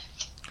January.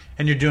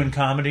 And you're doing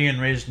comedy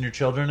and raising your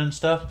children and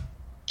stuff?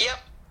 Yep.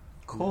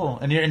 Cool.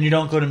 And you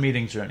don't go to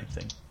meetings or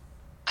anything?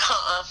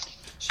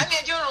 I mean,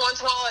 I do it once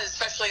in a while,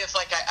 especially if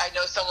like I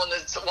know someone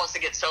that wants to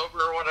get sober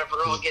or whatever.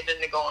 I'll get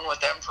into going with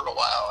them for a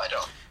while. I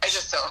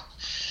just don't.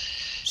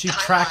 She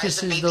Time-wise,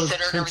 practices the those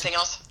babysitter and everything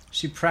else.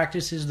 She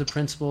practices the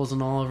principles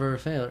in all of her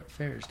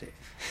affairs, Dave.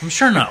 I'm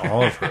sure not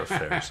all of her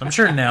affairs. I'm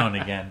sure now and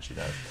again she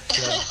does.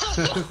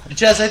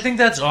 Jess, I think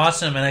that's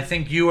awesome, and I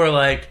think you're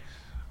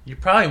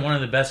probably one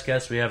of the best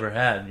guests we ever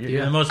had.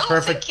 You're the most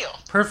thank you.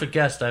 perfect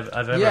guest I've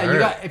ever Yeah,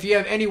 heard. if you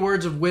have any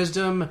words of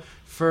wisdom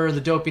for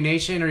the Dopey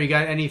Nation, or you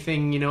got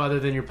anything, other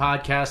than your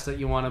podcast that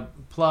you want to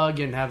plug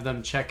and have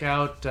them check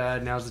out,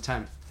 now's the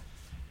time.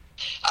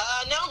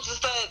 No,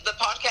 just the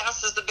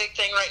podcast is the big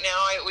thing right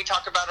now. We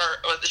talk about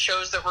the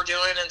shows that we're doing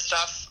and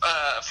stuff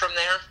from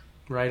there.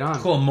 Right on.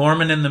 Cool.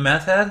 Mormon and the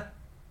Meth Head?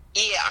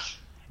 Yeah.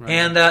 Right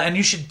And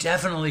you should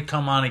definitely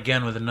come on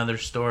again with another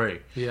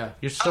story. Yeah.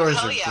 Your stories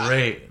hell are yeah.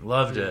 great.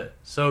 Loved it.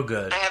 So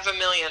good. I have a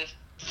million.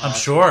 I'm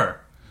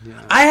sure.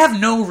 Yeah. I have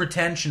no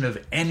retention of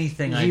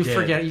anything I You did.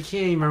 forget. You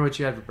can't even remember what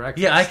you had for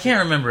breakfast. Yeah, I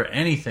can't remember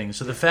anything.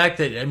 So the fact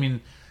that,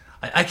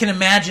 I can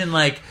imagine,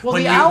 like... Well,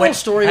 when the you owl went,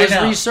 story was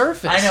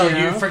resurfaced. I know,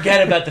 you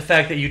forget about the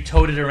fact that you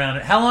toted around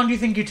it. How long do you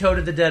think you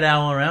toted the dead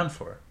owl around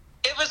for?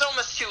 It was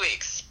almost 2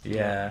 weeks.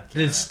 Yeah.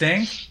 Did it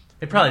stink?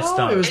 It probably No,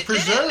 stunk. it was It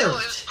didn't. No, it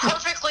was preserved.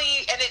 perfectly,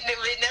 and it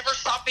never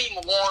stopped being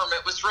warm.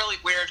 It was really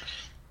weird.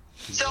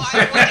 So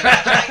I really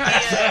have an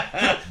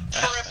idea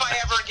for if I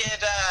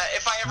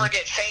ever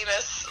get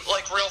famous,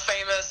 like real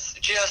famous,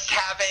 just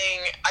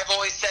having, I've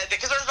always said,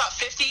 because there's about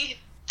 50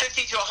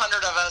 to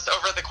 100 of us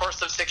over the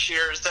course of 6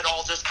 years that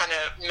all just kind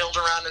of milled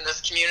around in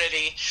this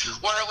community,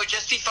 where it would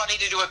just be funny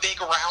to do a big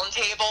round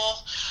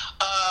table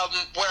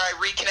where I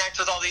reconnect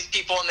with all these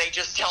people and they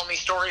just tell me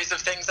stories of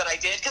things that I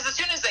did. Because as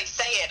soon as they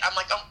say it, I'm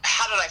like, oh,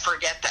 how did I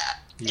forget that?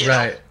 You know?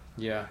 Right.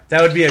 Yeah.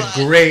 That would be a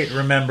great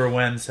Remember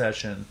When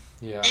session.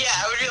 Yeah.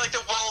 Yeah, it would be like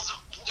the world's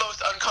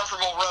most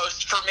uncomfortable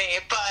roast for me.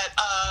 But,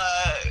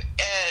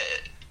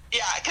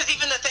 yeah, because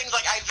even the things,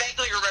 like, I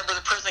vaguely remember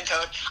the prison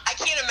code. I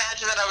can't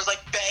imagine that I was, like,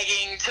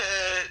 begging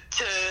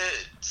to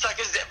suck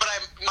his dick, but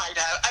I might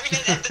have. I mean,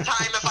 at the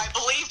time, if I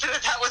believed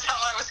that was how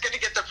I was going to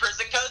get the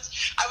prison codes,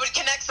 I would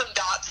connect some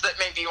dots that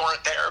maybe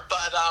weren't there.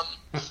 But,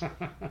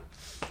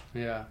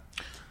 Yeah.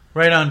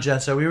 Right on,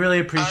 Jessa. We really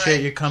appreciate All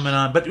right. you coming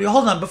on. But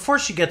hold on, before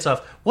she gets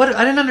off, I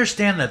didn't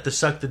understand that, the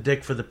suck the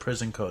dick for the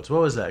prison codes.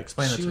 What was that?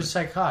 Explain that She to me. was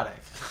psychotic.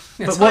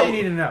 That's what- all you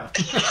need to know.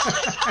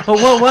 But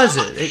what was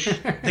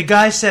it? The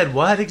guy said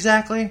what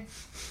exactly?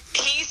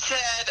 he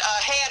said,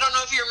 hey, I don't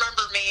know if you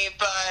remember me,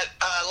 but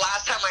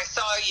last time I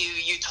saw you,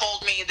 you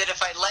told me that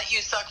if I let you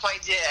suck my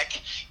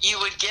dick, you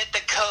would get the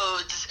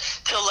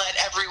codes to let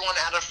everyone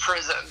out of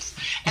prisons.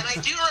 And I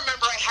do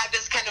remember I had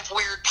this kind of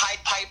weird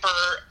Pied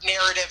Piper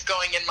narrative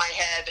going in my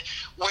head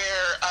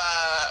where,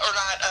 or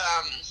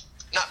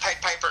not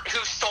Pied Piper,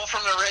 who stole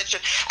from the rich.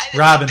 And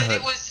Robin that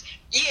Hood. It was,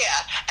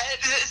 yeah. And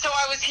so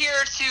I was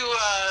here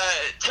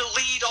to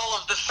lead all of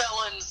of the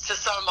felons to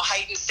some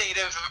heightened state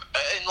of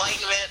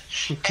enlightenment,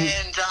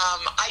 and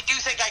I do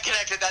think I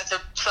connected that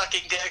to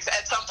sucking dicks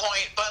at some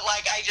point, but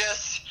like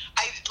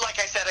like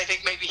I said, I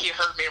think maybe he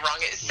heard me wrong.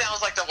 It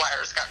sounds like the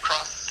wires got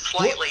crossed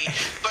slightly,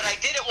 but I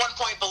did at one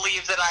point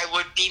believe that I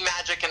would be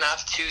magic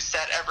enough to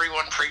set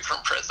everyone free from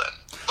prison,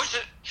 which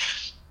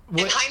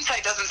in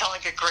hindsight doesn't sound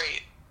like a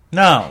great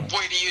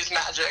way to use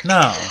magic.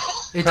 No,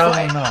 It's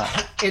probably funny.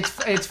 not.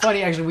 It's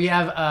funny actually. We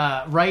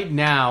have right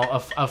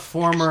now a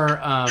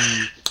former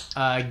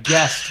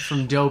guest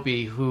from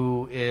Dopey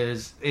who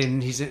he's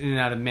in and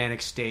out of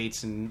manic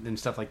states and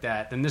stuff like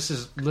that. And this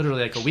is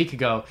literally like a week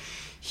ago.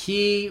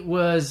 He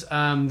was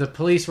the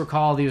police were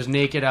called. He was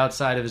naked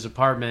outside of his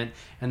apartment,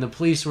 and the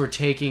police were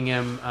taking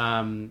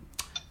him.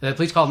 The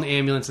police called an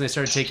ambulance, and they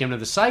started taking him to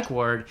the psych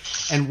ward.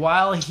 And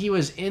while he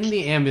was in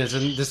the ambulance,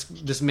 and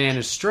this man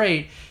is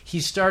straight, he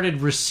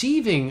started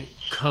receiving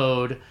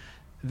code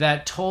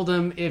that told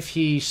him if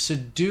he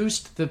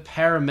seduced the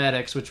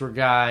paramedics, which were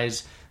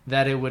guys,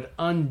 that it would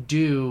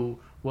undo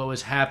what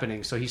was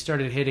happening. So he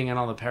started hitting on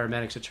all the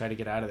paramedics to try to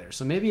get out of there.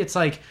 So maybe it's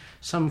like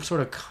some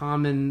sort of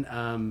common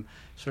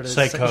sort of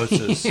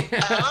Psychosis.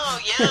 Oh,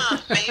 yeah,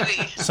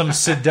 maybe. Some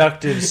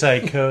seductive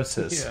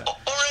psychosis. Yeah.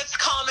 Or it's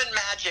common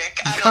magic.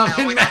 I don't Common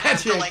know. We don't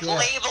have to magic, yeah.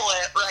 label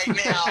it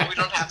right now. We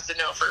don't have to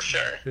know for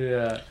sure.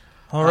 Yeah.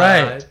 All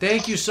right.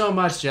 Thank you so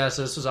much, Jess.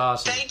 This was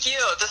awesome. Thank you.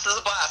 This is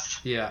a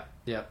blast. Yeah.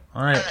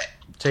 All right. All right.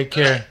 Take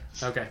care.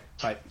 Okay.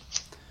 Bye.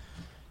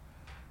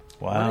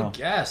 Wow. What a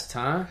guest,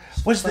 huh?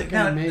 Was the Fucking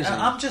now, amazing.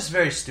 I'm just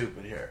very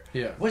stupid here.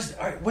 Yeah. Was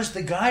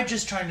the guy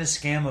just trying to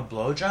scam a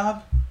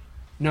blowjob?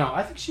 No,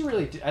 I think she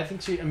really did. I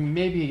mean,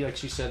 maybe, like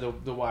she said,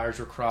 the wires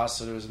were crossed,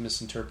 so it was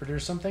misinterpreted or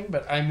something.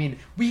 But, I mean,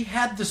 we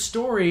had the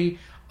story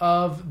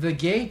of the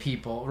gay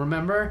people,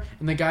 remember?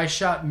 And the guy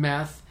shot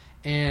meth,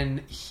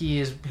 and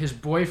his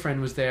boyfriend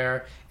was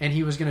there, and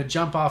he was going to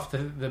jump off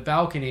the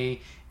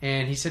balcony,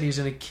 and he said he was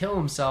going to kill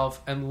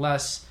himself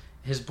unless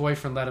his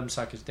boyfriend let him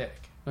suck his dick.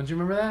 Don't you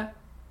remember that?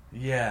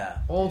 Yeah.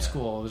 Old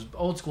school. It was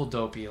old school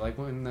Dopey, like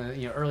in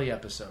the early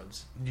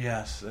episodes.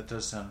 Yes, that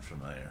does sound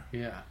familiar.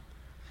 Yeah.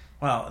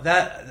 Wow,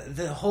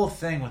 the whole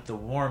thing with the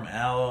warm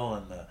owl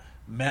and the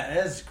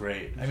is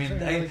great. I mean,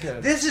 Really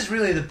good. this is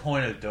really the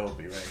point of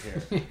Dopey right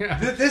here. Yeah.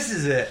 This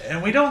is it,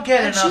 and we don't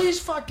get And enough. she's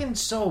fucking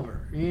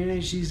sober. You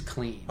know, she's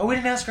clean. Oh, we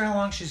didn't ask her how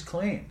long she's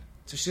clean.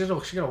 So she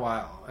got a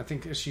while. I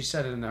think she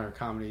said it in her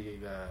Comedy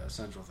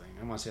Central thing.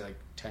 I want to say like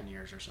 10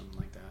 years or something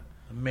like that.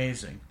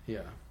 Amazing,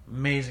 Yeah.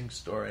 amazing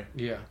story.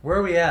 Yeah. Where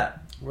are we at?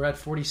 We're at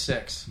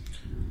 46.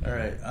 All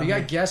right, We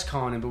got guests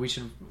calling in, but we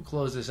should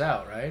close this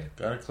out, right?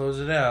 gotta close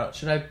it out.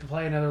 Should I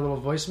play another little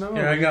voice memo?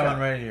 Here, Or I you got one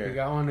right here. You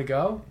got one to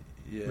go?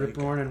 Yeah, Rip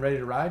roaring and ready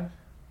to ride?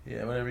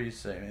 yeah, whatever you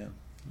say, man.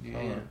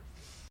 Hold on.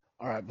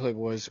 All right,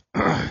 Playboys.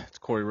 It's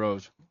Corey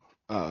Rose.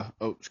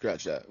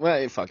 Scratch that.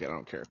 Well, fuck it, I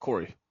don't care.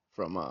 Corey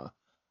from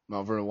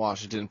Mount Vernon,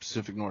 Washington,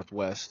 Pacific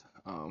Northwest.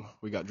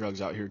 We got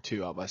drugs out here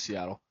too, out by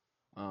Seattle.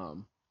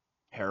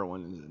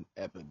 Heroin is an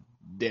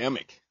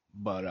epidemic,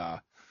 but I'm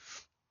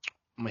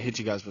gonna hit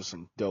you guys with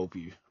some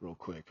dopey real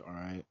quick. All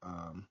right.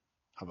 How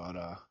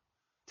about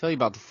tell you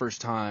about the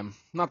first time?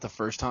 Not the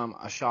first time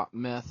I shot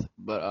meth,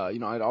 but I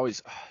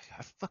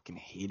fucking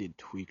hated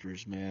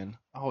tweakers, man.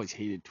 I always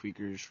hated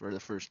tweakers for the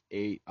first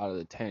 8 out of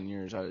the 10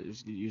 years I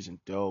was using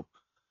dope.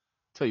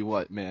 Tell you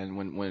what, man,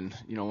 when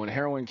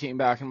heroin came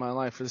back in my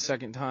life for the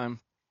second time,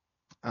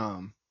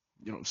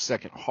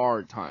 second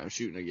hard time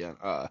shooting again,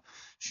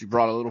 she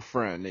brought a little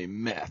friend named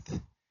Meth,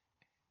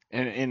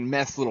 and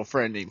Meth's little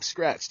friend named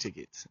Scratch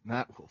Tickets, and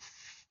that will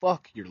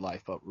fuck your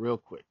life up real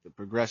quick. The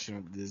progression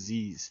of the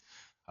disease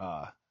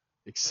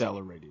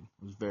accelerated.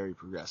 It was very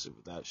progressive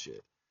with that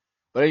shit.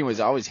 But anyways,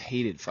 I always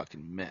hated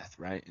fucking meth,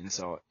 right? And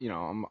so,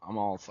 I'm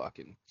all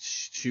fucking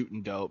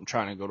shooting dope. I'm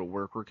trying to go to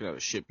work, working at a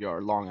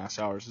shipyard, long ass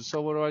hours. And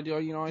so what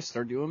do? I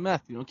start doing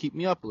meth, keep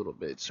me up a little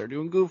bit. Start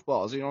doing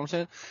goofballs, you know what I'm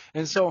saying?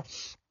 And so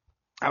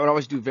I would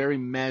always do very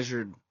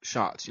measured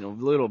shots,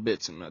 little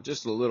bits and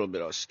just a little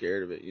bit. I was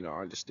scared of it,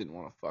 I just didn't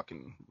want to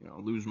fucking,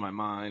 lose my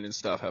mind and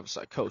stuff, have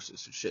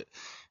psychosis and shit.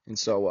 And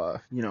so,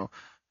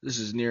 this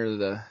is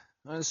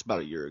this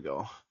about a year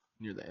ago,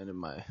 near the end of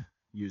my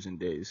using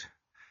days.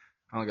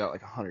 I only got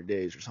like 100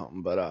 days or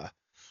something, but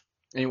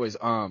anyways,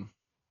 I'm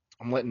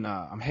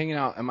hanging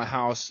out at my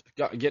house,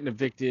 getting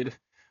evicted.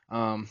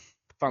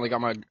 Finally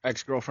got my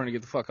ex-girlfriend to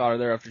get the fuck out of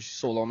there after she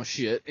sold all my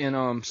shit,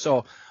 and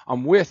so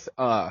I'm with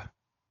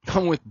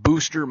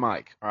Booster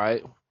Mike. All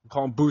right, I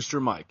call him Booster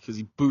Mike because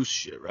he boosts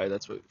shit, right?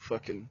 That's what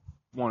fucking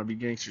wannabe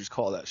gangsters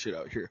call that shit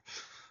out here.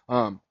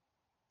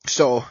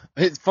 So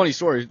it's a funny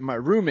story. My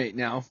roommate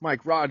now,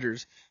 Mike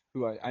Rogers,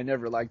 who I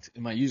never liked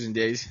in my using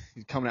days.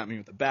 He's coming at me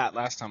with a bat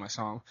last time I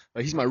saw him.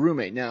 But he's my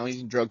roommate now.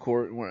 He's in drug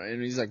court,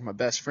 and he's like my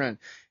best friend.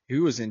 He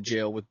was in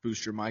jail with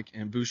Booster Mike,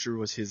 and Booster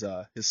was his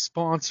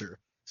sponsor.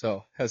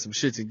 So had some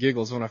shits and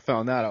giggles when I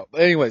found that out.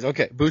 But anyways,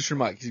 okay, Booster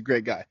Mike, he's a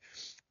great guy.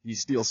 He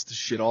steals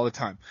shit all the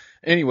time.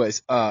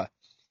 Anyways,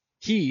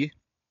 he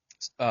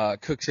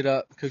cooks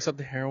up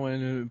the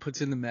heroin and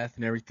puts in the meth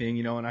and everything,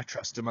 you know, and I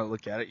trust him. I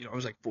look at it, you know, it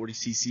was like 40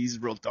 cc's,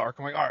 real dark.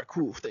 I'm like, all right,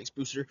 cool, thanks,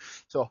 Booster.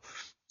 So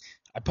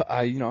I put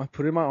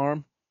it in my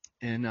arm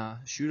and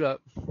shoot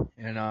up,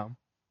 and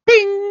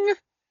bing,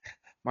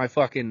 my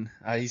fucking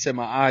he said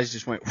my eyes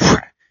just went.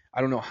 I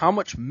don't know how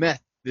much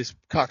meth this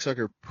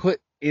cocksucker put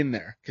in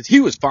there, because he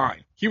was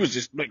fine. He was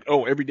just like,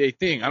 oh, everyday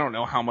thing. I don't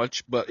know how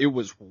much, but it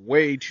was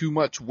way too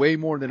much, way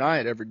more than I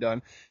had ever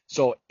done.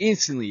 So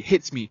instantly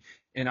hits me,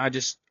 and I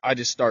just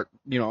start,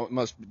 you know, it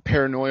must be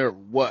paranoia or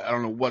what. I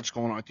don't know what's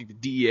going on. I think the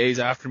DEA's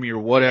after me or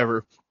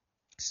whatever.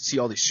 See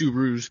all these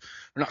Suburbans,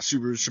 black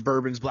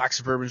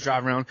Suburbans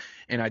drive around,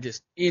 and I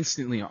just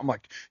instantly, I'm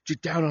like,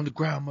 get down on the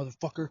ground,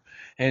 motherfucker.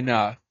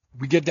 And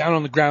we get down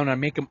on the ground, and I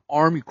make him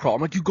army crawl.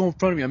 I'm like, you go in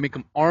front of me. I make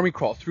him army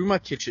crawl through my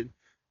kitchen,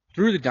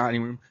 through the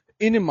dining room,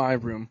 into my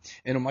room,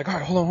 and I'm like, all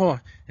right, hold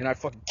on. And I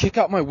fucking kick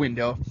out my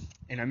window,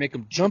 and I make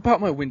him jump out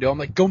my window. I'm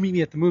like, go meet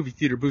me at the movie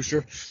theater,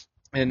 Booster.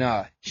 And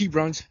he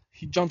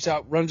jumps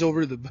out, runs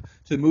over to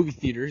the movie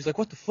theater. He's like,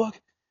 what the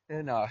fuck?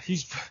 And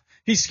he's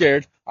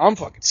scared. I'm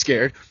fucking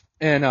scared.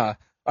 And I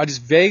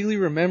just vaguely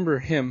remember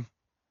him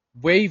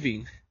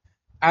waving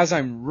as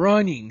I'm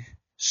running,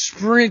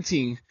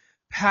 sprinting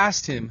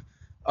past him.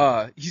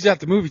 He's at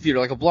the movie theater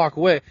like a block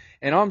away,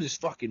 and I'm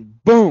just fucking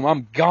boom,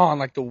 I'm gone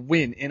like the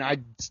wind, and I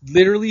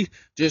literally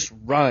just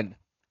run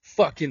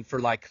fucking for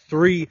like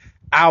 3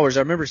 hours.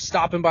 I remember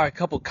stopping by a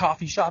couple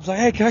coffee shops, like,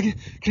 hey, can I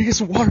get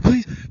some water,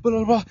 please? Blah,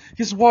 blah, blah.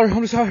 Get some water.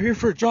 I'm just out here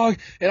for a jog,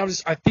 and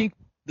I think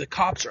the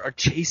cops are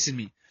chasing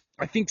me.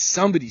 I think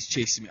somebody's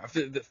chasing me.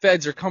 The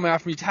feds are coming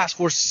after me, task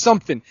force,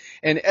 something,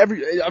 and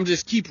I'm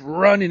just keep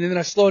running, and then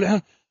I slow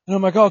down. And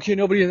I'm like, oh, okay,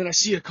 nobody. And then I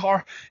see a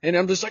car, and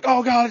I'm just like,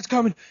 oh, God, it's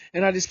coming.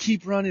 And I just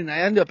keep running. I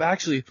end up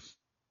actually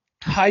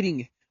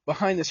hiding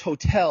behind this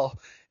hotel,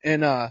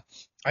 and I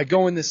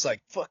go in this,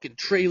 like, fucking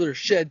trailer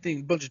shed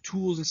thing, bunch of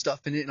tools and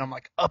stuff in it, and I'm,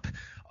 like, up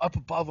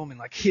above them and,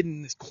 like, hidden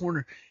in this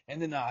corner. And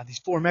then these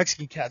 4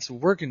 Mexican cats are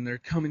working. They're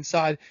come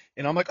inside,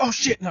 and I'm like, oh,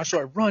 shit. And so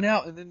I run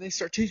out, and then they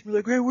start chasing me,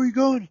 like, hey, where you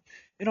going?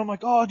 And I'm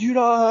like, oh, dude,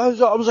 I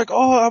was like,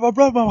 oh, my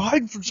brother, I'm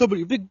hiding from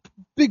somebody, a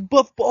big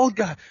buff, bald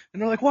guy.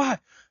 And they're like, why?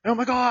 And I'm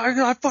like, oh,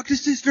 I fucked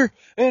his sister,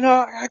 and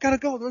I gotta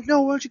go. They're like,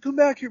 no, why don't you come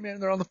back here, man?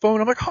 And they're on the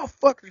phone. I'm like, oh,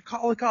 fuck, they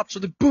call the cops. So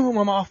then, boom,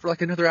 I'm off for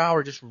like another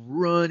hour just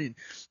running.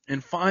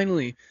 And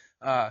finally,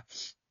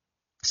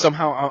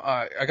 somehow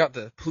I got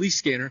the police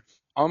scanner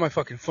on my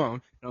fucking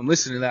phone, and I'm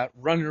listening to that,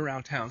 running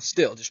around town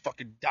still, just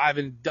fucking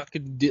diving,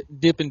 ducking,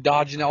 dipping,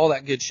 dodging, all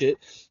that good shit.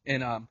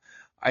 And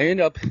I end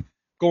up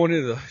going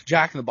into the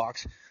Jack in the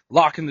Box,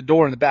 locking the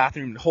door in the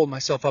bathroom, and holding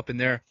myself up in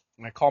there.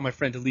 And I call my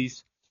friend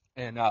Elise.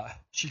 And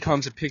she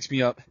comes and picks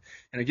me up,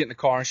 and I get in the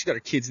car, and she got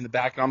her kids in the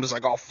back, and I'm just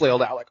like all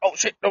flailed out, like, oh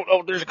shit,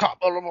 no, there's a cop,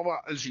 blah, blah, blah, blah.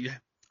 And she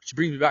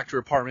brings me back to her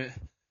apartment,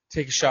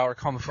 take a shower,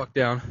 calm the fuck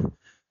down,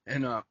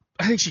 and I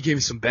think she gave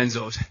me some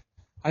benzos.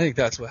 I think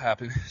that's what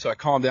happened. So I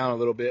calmed down a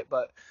little bit,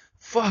 but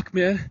fuck,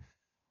 man,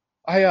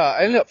 I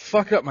ended up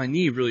fucking up my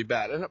knee really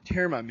bad. I ended up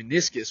tearing my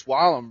meniscus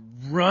while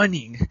I'm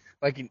running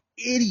like an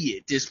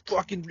idiot, just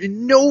fucking,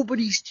 and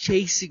nobody's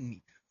chasing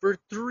me for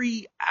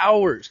 3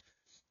 hours,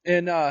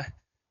 and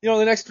you know,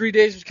 the next 3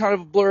 days was kind of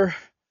a blur. I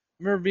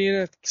remember being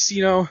at the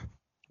casino,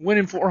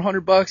 winning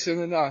 $400,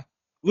 and then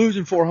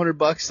losing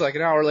 $400 like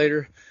an hour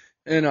later,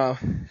 and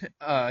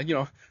you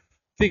know,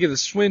 thinking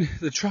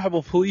the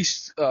tribal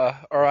police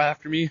are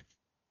after me,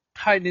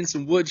 hiding in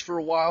some woods for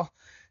a while,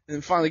 and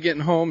then finally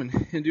getting home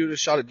and doing a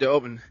shot of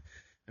dope and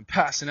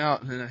passing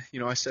out. And then you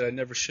know, I said I'd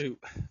never shoot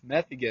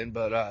meth again,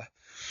 but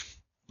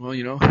well,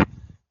 you know,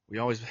 we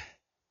always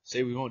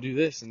say we won't do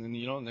this, and then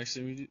you know, next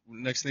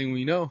thing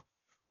we know,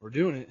 we're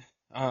doing it.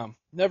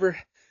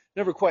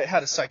 Never quite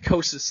had a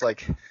psychosis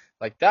like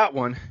that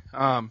one.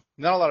 Not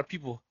a lot of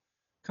people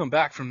come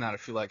back from that, I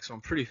feel like, so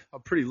I'm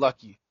pretty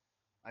lucky.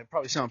 I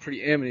probably sound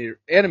pretty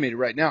animated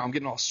right now. I'm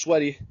getting all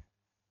sweaty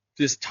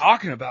just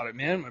talking about it,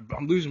 man.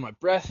 I'm losing my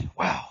breath.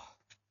 Wow.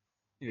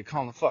 Need to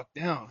calm the fuck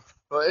down.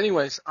 But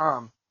anyways,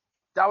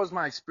 that was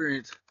my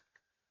experience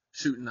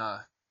shooting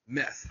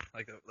meth,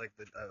 like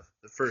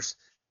the first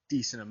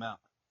decent amount.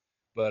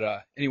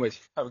 But anyways,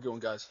 have a good one,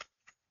 guys.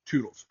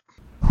 Toodles.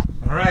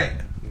 All right.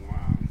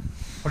 Wow.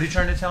 What are you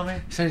trying to tell me?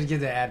 I'm trying to get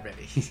the ad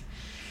ready.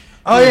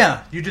 Oh,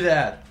 yeah. You do the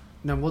ad.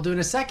 No, we'll do it in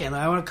a second.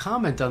 I want to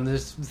comment on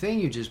this thing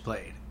you just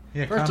played.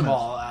 Yeah, First of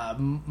all,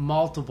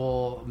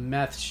 multiple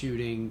meth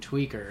shooting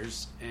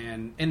tweakers,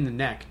 and in the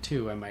neck,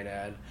 too, I might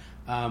add.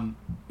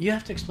 You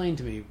have to explain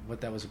to me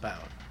what that was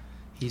about.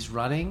 He's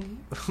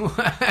running?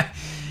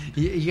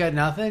 You got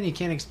nothing? You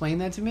can't explain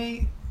that to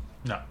me?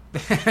 No.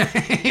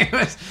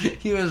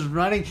 he was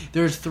running.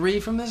 There's 3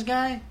 from this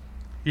guy?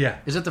 Yeah.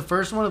 Is it the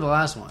first one or the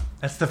last one?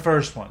 That's the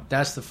first one.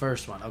 That's the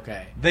first one.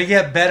 Okay. They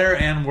get better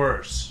and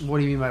worse. What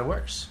do you mean by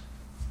worse?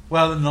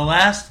 Well, in the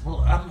last...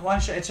 Well,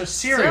 it's a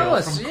serial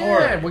from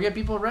Corey. Yeah, we'll get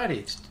people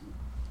ready.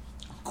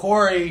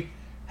 Corey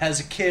has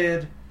a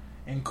kid,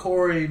 and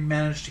Corey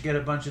managed to get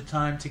a bunch of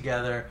time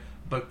together,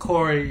 but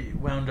Corey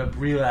wound up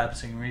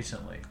relapsing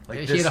recently.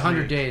 He had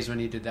 100 days when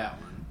he did that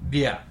one.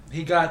 Yeah,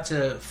 he got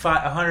to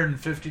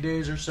 150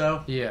 days or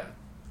so, Yeah.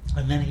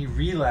 and then he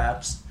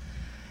relapsed.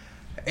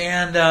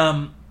 And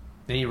Then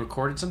he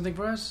recorded something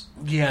for us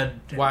yeah,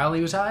 while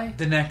he was high.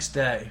 the next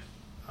day.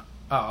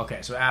 Oh, okay.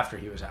 So after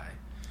he was high.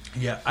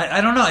 Yeah,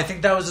 I don't know. I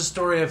think that was a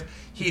story of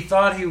he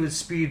thought he was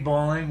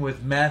speedballing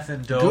with meth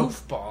and dope.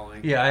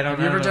 Goofballing. Yeah, I don't Have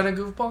you know. ever done a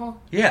goofball?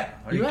 Yeah,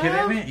 are you You kidding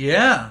have? me?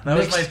 Yeah, that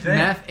was my Mixed thing.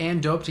 meth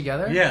and dope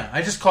together? Yeah,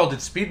 I just called it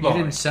You speedballing.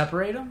 didn't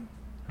separate them?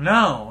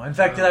 No, in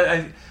fact,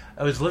 I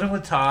was living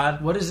with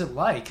Todd. What is it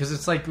like? Because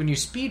it's like when you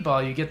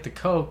speedball, you get the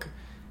coke,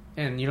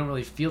 and you don't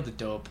really feel the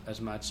dope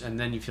as much, and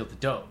then you feel the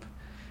dope.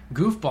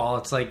 Goofball,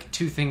 it's like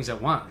two things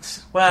at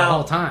once Well, the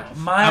whole time.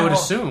 my I would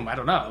whole- assume. I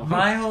don't know.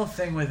 My whole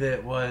thing with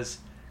it was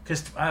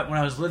because when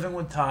I was living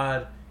with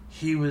Todd,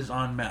 he was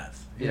on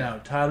meth. You Yeah. know,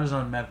 Todd was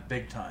on meth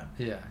big time,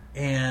 Yeah.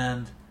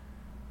 and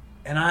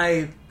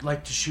I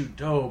like to shoot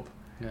dope,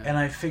 Yeah. and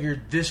I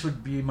figured this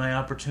would be my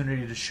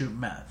opportunity to shoot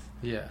meth.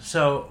 Yeah.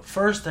 So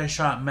first I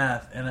shot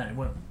meth, and I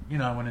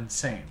went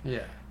insane. Yeah.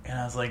 And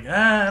I was like,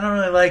 I don't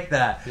really like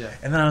that. Yeah.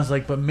 And then I was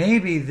like, but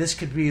maybe this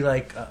could be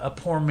like a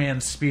poor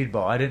man's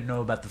speedball. I didn't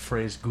know about the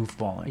phrase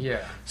goofballing. Yeah.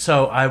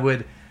 So I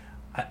would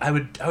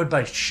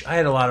buy. I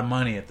had a lot of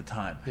money at the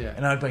time. Yeah.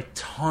 And I would buy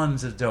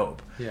tons of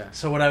dope. Yeah.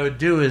 So what I would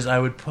do is I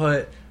would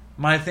put.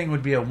 My thing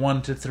would be a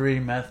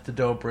 1-to-3 meth to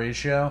dope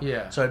ratio.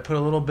 Yeah. So I'd put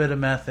a little bit of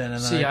meth in, and then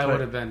See, I put,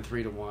 would have been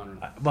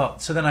 3-1. well,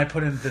 so then I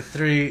put in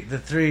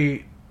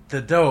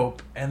the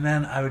dope, and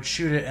then I would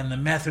shoot it, and the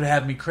meth would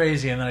have me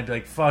crazy, and then I'd be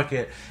like, "Fuck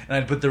it," and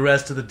I'd put the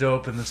rest of the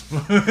dope in the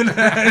spoon, and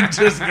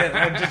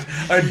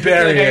I'd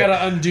bury Like, it. I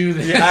gotta undo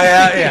this.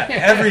 Yeah.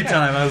 Every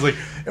time I was like,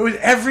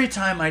 every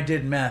time I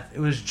did meth, it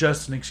was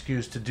just an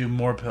excuse to do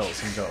more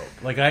pills and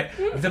dope. Like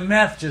the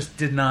meth just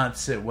did not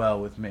sit well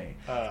with me.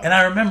 And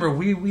I remember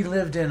we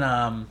lived in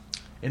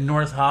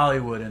North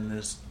Hollywood in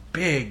this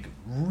big,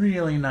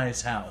 really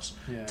nice house.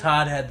 Yeah.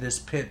 Todd had this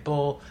pit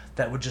bull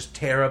that would just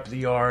tear up the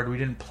yard. We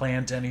didn't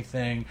plant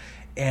anything,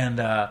 and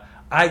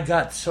I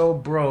got so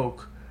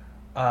broke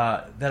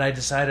that I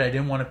decided I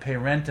didn't want to pay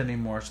rent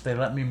anymore. So they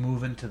let me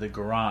move into the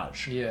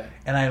garage. Yeah.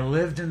 And I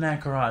lived in that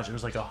garage. It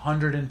was like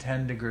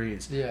 110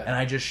 degrees. Yeah. And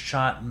I just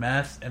shot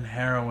meth and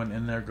heroin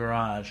in their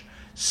garage,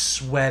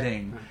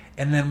 sweating.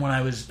 And then when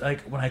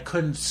I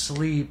couldn't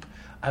sleep,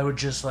 I would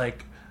just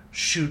like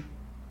shoot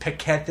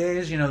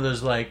piquetes, you know,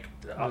 those like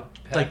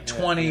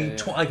 20,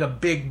 like a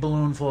big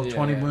balloon full of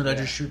 20 balloons. I'd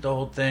just shoot the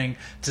whole thing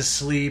to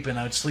sleep, and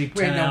I would sleep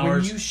 10 Wait, now,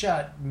 hours. when you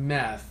shot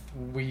meth,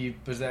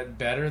 was that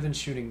better than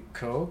shooting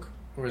coke?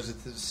 Or is it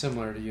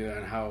similar to you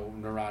and how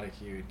neurotic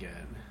you would get?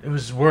 It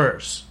was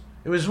worse.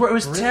 It was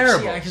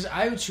terrible. Because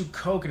I would shoot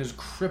coke and it was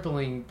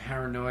crippling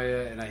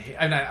paranoia, and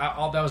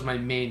that was my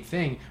main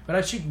thing. But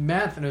I'd shoot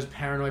meth and it was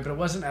paranoia, but it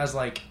wasn't as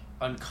like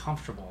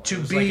uncomfortable. To It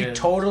was be like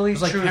totally it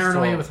was like truthful.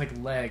 paranoia with like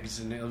legs,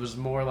 and it was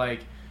more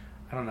like,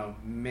 I don't know,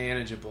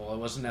 manageable. It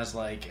wasn't as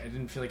like, I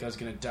didn't feel like I was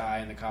going to die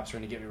and the cops were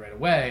going to get me right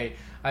away.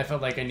 I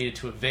felt like I needed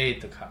to evade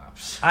the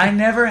cops. I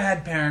never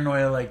had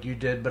paranoia like you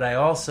did, but I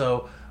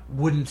also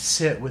wouldn't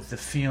sit with the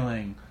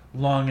feeling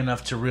long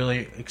enough to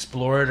really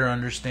explore it or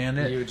understand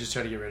it. You would just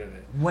try to get rid of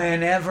it.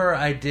 Whenever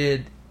I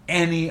did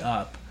any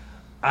up,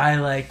 I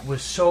like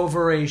was so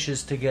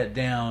voracious to get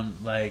down.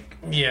 Like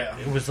Yeah.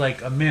 it was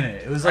like a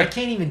minute. It was I like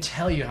can't even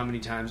tell you how many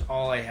times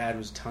all I had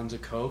was tons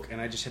of coke,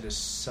 and I just had to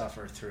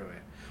suffer through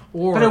it.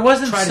 Or but it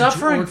wasn't try to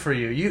suffering for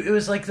you. It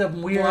was like the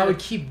weird. Well, I would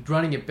keep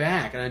running it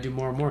back, and I'd do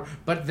more and more.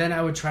 But then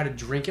I would try to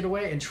drink it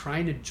away, and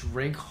trying to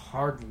drink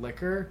hard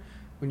liquor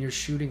when you're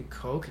shooting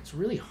coke, it's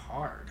really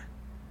hard.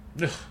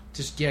 Ugh.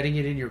 Just getting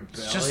it in your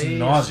belly. It's just is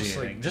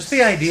nauseating. just Just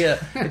the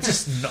idea. It's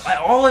just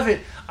all of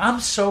it. I'm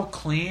so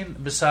clean.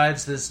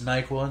 Besides this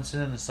NyQuil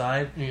incident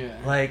aside, Yeah.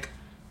 like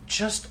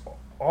just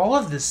all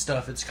of this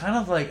stuff. It's kind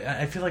of like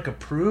I feel like a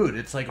prude.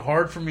 It's like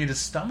hard for me to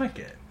stomach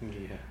it. Yeah.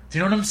 Do you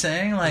know what I'm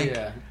saying? Like,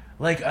 Yeah.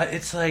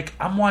 it's like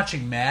I'm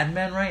watching Mad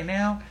Men right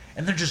now,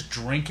 and they're just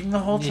drinking the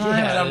whole time,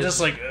 Yeah, and I'm it's- just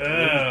like,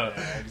 ugh.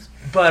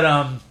 But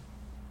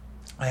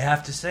I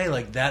have to say,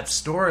 like that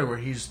story where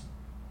he's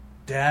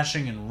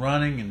dashing and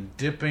running and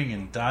dipping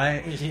and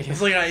dying. Yeah.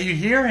 It's like you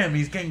hear him;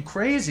 he's getting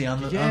crazy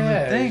on the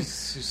thing.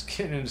 He's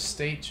getting in a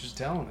state just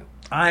telling it.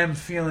 I am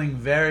feeling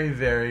very,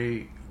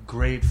 very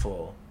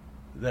grateful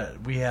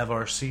that we have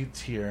our seats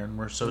here and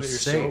we're so That you're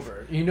safe.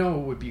 sober. You know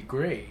what would be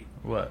great?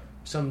 What?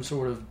 Some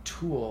sort of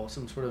tool,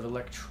 some sort of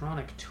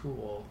electronic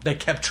tool. They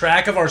kept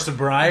track of our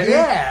sobriety.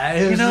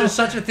 Yeah, You know, does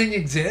such a thing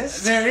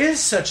exist? there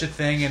is such a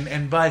thing,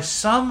 and by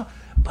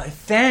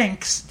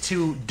thanks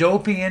to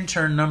dopey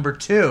intern number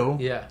 2,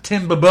 Yeah.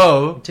 Tim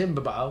Bobo. Tim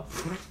Babao.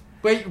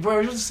 Wait, were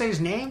we supposed to say his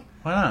name?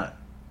 Why not?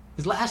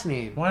 His last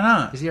name. Why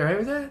not? Is he alright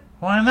with that?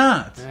 Why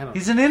not? I don't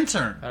He's an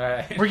intern.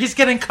 Alright. Where he's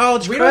getting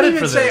college We credit don't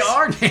even for say this.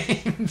 our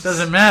names.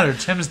 Doesn't matter.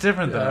 Tim's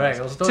different than Alright, us.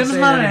 well, don't Tim's say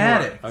not it an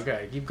anymore. addict.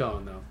 Okay, keep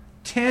going though.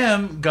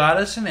 Tim got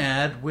us an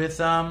ad with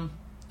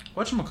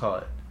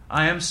whatchamacallit?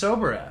 I Am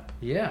Sober app.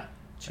 Yeah.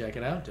 Check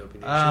it out, Dopey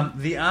Nation.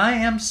 The I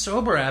Am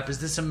Sober app is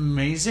this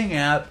amazing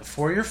app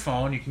for your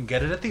phone. You can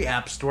get it at the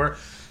App Store.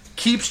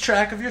 Keeps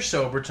track of your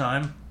sober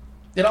time.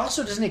 It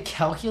also, doesn't it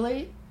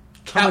calculate?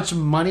 how much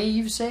money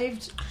you've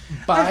saved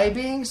by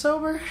being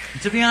sober?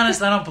 To be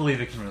honest, I don't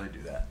believe it can really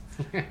do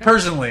that.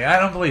 Personally, I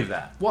don't believe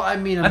that. Well, I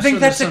mean, I think sure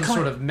that's there's a some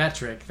sort of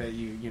metric that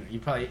you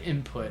probably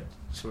input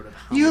sort of.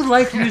 How You much-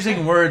 like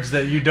using words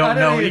that you don't I know.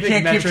 don't You even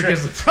can't think keep metric track.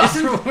 is the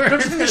proper word Don't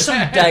you for think there's some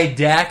that.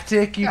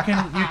 didactic you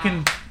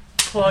can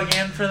plug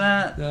in for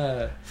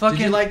that? Fucking-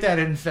 Did you like that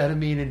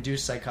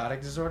amphetamine-induced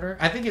psychotic disorder?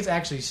 I think it's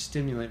actually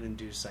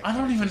stimulant-induced I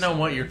psychotic don't even know disorder.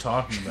 what you're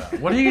talking about.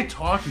 What are you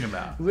talking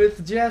about?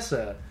 With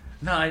Jessa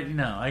No,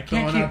 I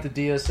can't going keep. out the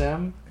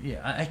DSM. Yeah,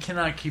 I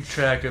cannot keep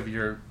track of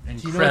your Do you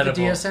incredible. know what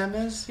the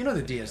DSM is? You know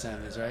what the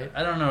DSM is, right?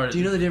 I don't know. Do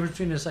you know the difference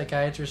between a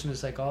psychiatrist and a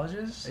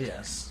psychologist?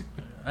 Yes,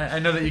 I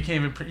know that you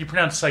can't even. You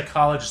pronounce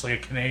psychologist like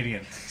a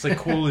Canadian,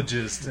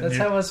 psychologist. and That's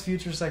you- how us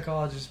future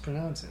psychologists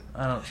pronounce it.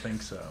 I don't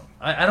think so.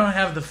 I don't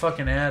have the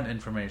fucking ad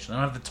information. I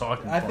don't have the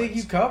talking I think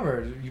you points.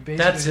 covered. You basically,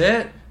 That's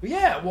it.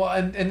 Yeah, well,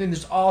 and then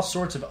there's all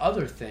sorts of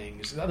other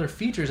things, other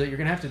features that you're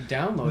going to have to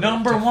download.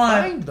 Number to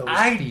one, find those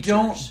I features.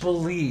 don't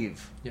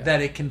believe Yeah.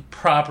 that it can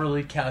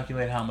properly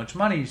calculate how much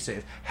money you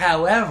save.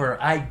 However,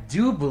 I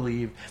do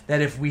believe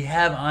that if we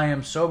have I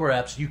Am Sober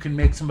apps, you can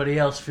make somebody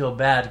else feel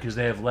bad because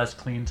they have less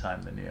clean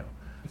time than you.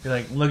 You're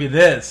like, look at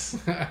this,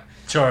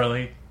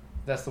 Charlie.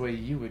 That's the way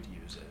you would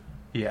use it.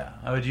 Yeah,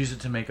 I would use it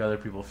to make other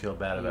people feel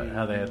bad about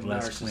how they had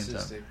less clean time.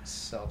 Narcissistic,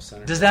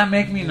 self-centered. Does that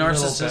make me little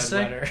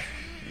narcissistic?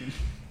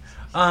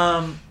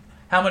 bedwetter.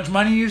 How much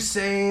money you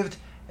saved,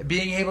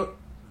 being able.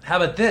 How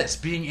about this?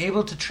 Being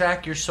able to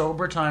track your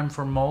sober time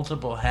for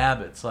multiple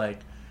habits, like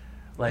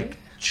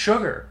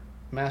sugar,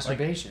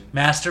 Masturbation.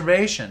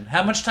 masturbation.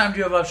 How much time do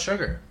you have off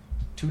sugar?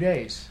 2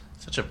 days.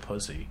 Such a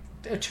pussy.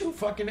 They're too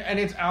fucking, and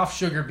it's off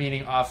sugar,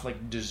 meaning off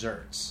like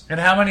desserts. And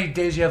how many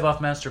days do you have off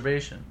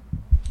masturbation?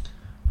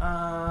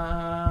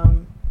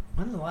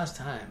 When's the last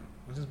time?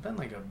 It's been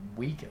like a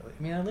week.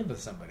 I mean, I live with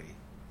somebody.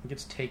 It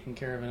gets taken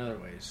care of in other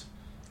ways.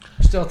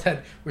 We're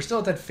still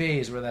at that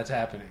phase where that's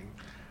happening.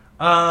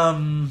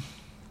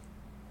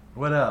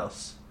 What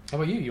else? How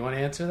about you? You want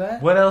to answer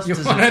that? What else You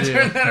does want it to do?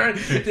 turn that around?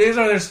 Dave's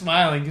over there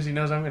smiling because he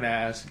knows I'm going to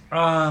ask.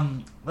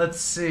 Let's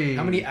see.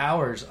 How many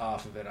hours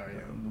off of it are you?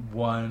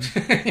 One.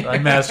 I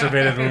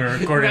masturbated when we were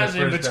recording That's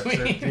the in first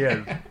between. episode.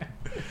 Yeah.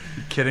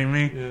 You kidding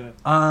me? Yeah.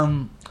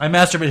 I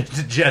masturbated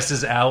to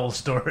Jess's owl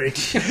story.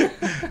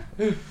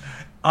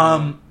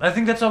 I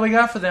think that's all we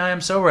got for the I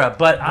Am Sober app.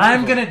 But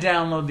I'm going to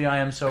download the I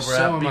Am Sober So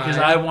app am because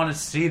I. I want to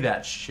see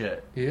that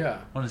shit. Yeah.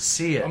 I want to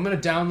see it. I'm going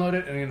to download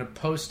it and I'm going to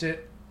post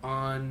it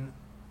on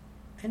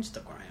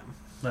Instagram.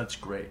 That's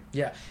great.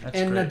 Yeah. That's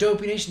and great.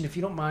 Dopey Nation, if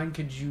you don't mind,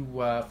 could you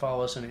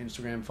follow us on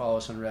Instagram, follow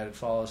us on Reddit,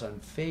 follow us on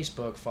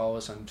Facebook, follow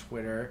us on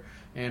Twitter,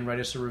 and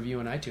write us a review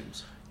on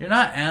iTunes. You're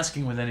not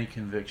asking with any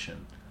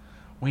conviction.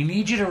 We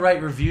need you to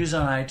write reviews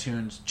on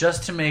iTunes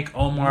just to make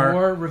Omar...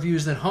 More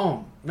reviews than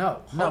home.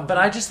 No. No, Home. but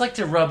I just like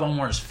to rub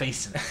Omar's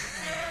face in it.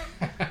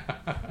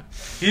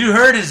 You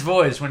heard his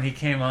voice when he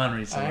came on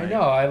recently. I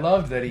know. I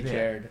loved that he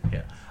cared.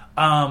 Yeah.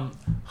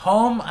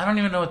 Home, I don't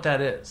even know what that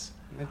is.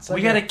 It's We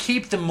like got to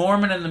keep the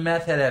Mormon and the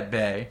meth head at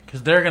bay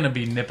because they're going to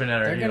be nipping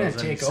at our They're heels going to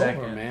any take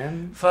second. over,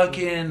 man.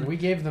 Fucking We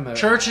gave them a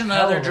church and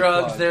hell other of a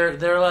drugs. plug.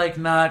 They're like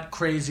not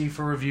crazy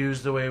for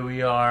reviews the way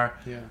we are.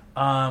 Yeah.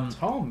 It's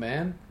home,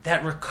 man.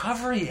 That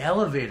recovery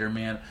elevator,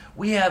 man.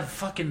 We have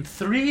fucking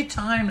 3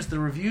 times the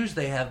reviews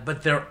they have,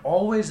 but they're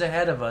always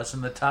ahead of us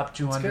in the top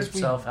 200 'cause we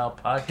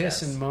self-help podcasts.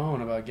 Piss and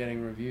moan about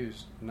getting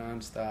reviews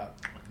nonstop.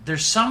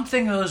 There's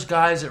something those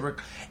guys that...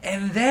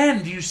 And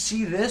then, do you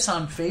see this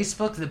on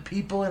Facebook? The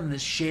people in the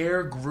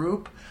share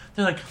group,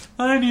 they're like,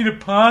 I need a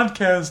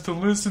podcast to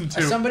listen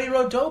to. Somebody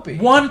wrote Dopey.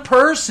 One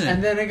person.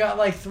 And then it got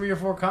like 3 or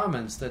 4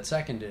 comments that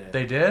seconded it.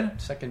 They did?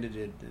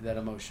 Seconded that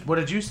emotion. What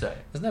did you say?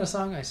 Isn't that a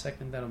song? I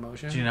second that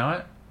emotion. Do you know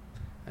it?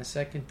 I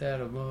second that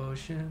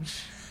emotion.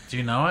 Do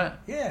you know it?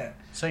 Yeah.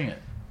 Sing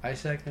it. I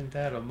second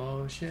that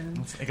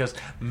emotion. It goes,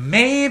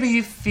 maybe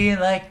you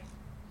feel like...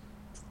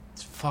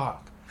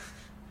 Fuck.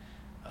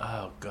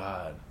 Oh,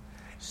 God.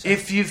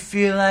 If you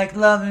feel like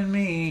loving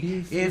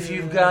me, if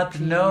you've got the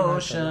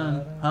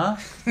notion... Huh?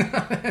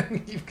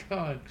 Keep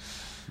going.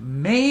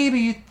 Maybe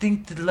you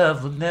think that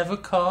love will never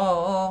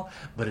call,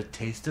 but a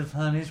taste of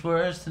honey's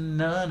worse than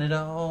none at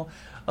all.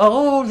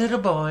 Oh, little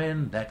boy,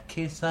 in that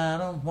case I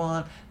don't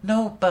want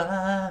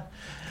nobody.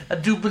 I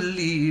do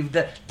believe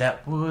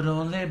that would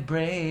only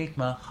break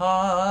my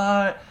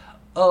heart.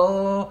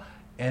 Oh,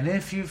 and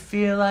if you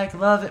feel like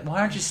love it,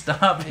 why aren't you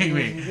stopping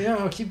me?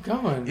 Yeah, keep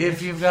going.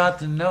 If you've got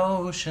the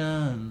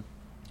notion.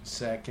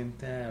 Second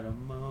that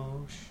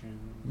emotion.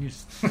 You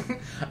All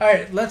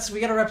right, we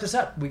got to wrap this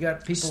up. We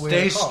got people.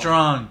 stay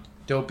strong.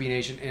 Dopey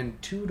Nation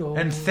and Toodles.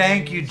 And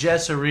thank you,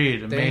 Jessa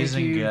Reed.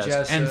 Amazing you, guest.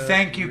 Jessa And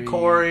thank you, Reed.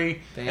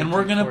 Corey. Thank And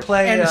we're you, going to Corey.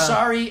 play... And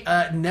sorry,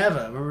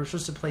 Neva. We were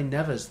supposed to play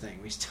Neva's thing.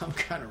 We still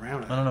haven't gotten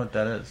around to I don't know what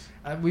that is.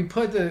 We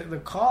put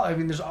the call. I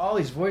mean, there's all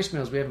these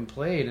voicemails we haven't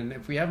played, and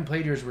if we haven't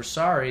played yours, we're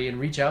sorry. And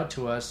reach out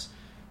to us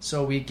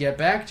so we get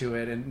back to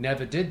it. And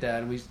Neva did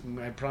that, and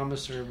I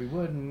promised her we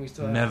would, and we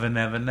still haven't.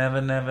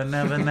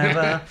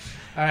 Never.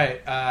 All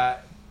right,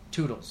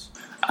 Toodles.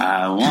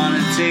 I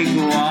wanna take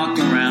a walk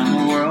around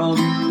the world.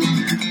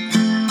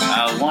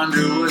 I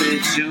wonder would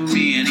it do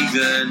me any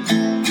good?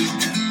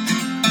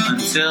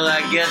 Until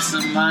I get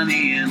some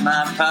money in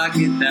my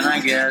pocket, then I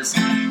guess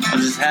I'll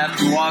just have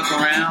to walk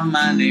around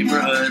my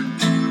neighborhood.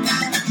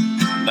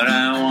 But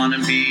I wanna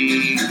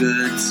be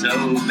good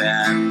so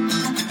bad.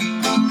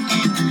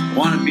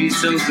 Wanna be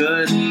so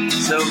good,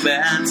 so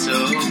bad, so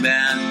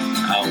bad.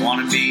 I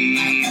wanna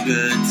be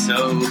good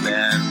so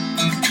bad.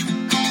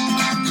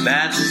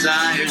 Bad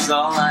desire's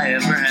all I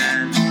ever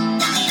had.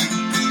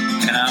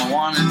 And I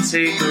wanna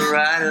take a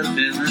ride up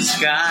in the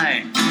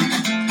sky.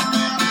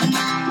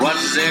 Watch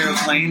this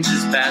aeroplane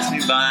just pass me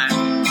by.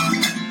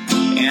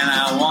 And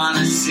I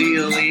wanna see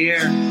a Lear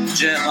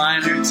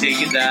jetliner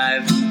take a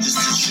dive, just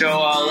to show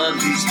all of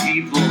these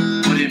people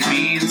what it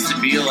means to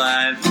be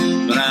alive.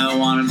 But I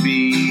wanna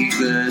be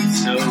good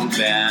so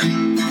bad.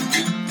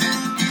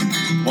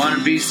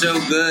 Wanna be so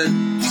good,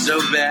 so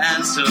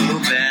bad, so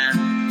bad.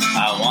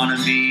 I wanna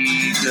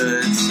be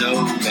good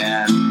so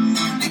bad.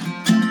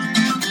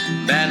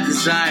 Bad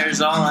desire's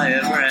all I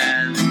ever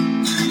had.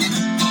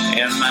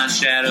 And my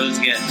shadow's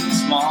getting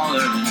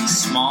smaller and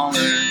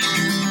smaller.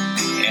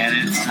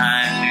 And it's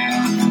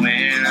time to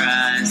where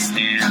I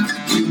stand.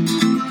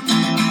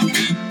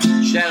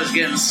 Shadow's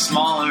getting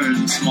smaller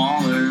and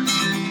smaller.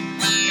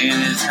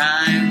 And it's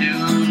time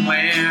to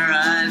where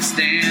I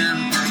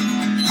stand.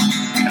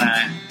 And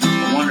I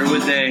wonder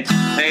would they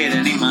pay it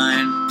any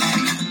mind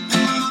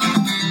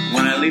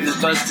when I leave this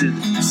busted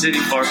city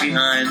far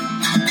behind.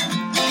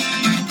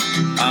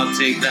 I'll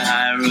take the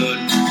high road,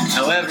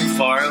 however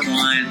far it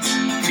winds,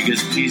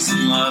 because peace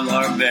and love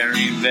are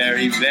very,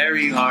 very,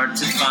 very hard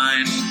to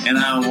find. And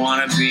I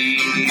wanna be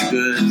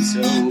good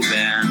so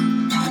bad.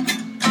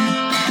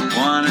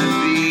 Wanna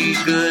be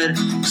good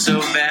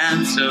so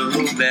bad, so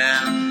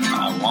bad.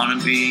 I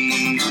wanna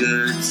be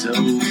good so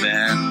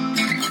bad.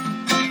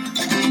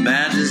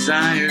 Bad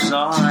desire's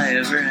all I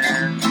ever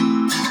had.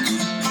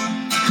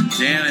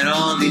 Damn it,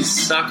 all these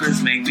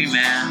suckers make me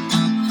mad.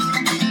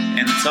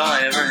 And it's all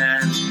I ever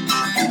had.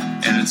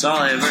 And it's all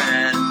I ever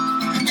had.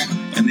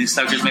 And these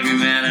suckers make me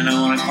mad, and I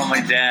want to call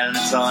my dad, and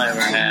it's all I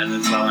ever had, and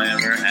it's all I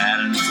ever had,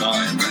 and it's all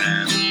I ever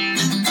had.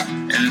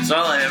 And it's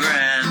all I ever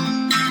had.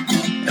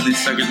 And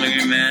these suckers make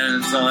me mad,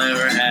 and it's all I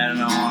ever had,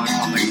 and I want to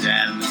call my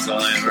dad, and it's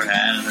all I ever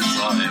had, and it's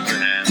all I ever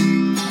had.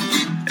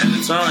 And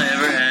it's all I ever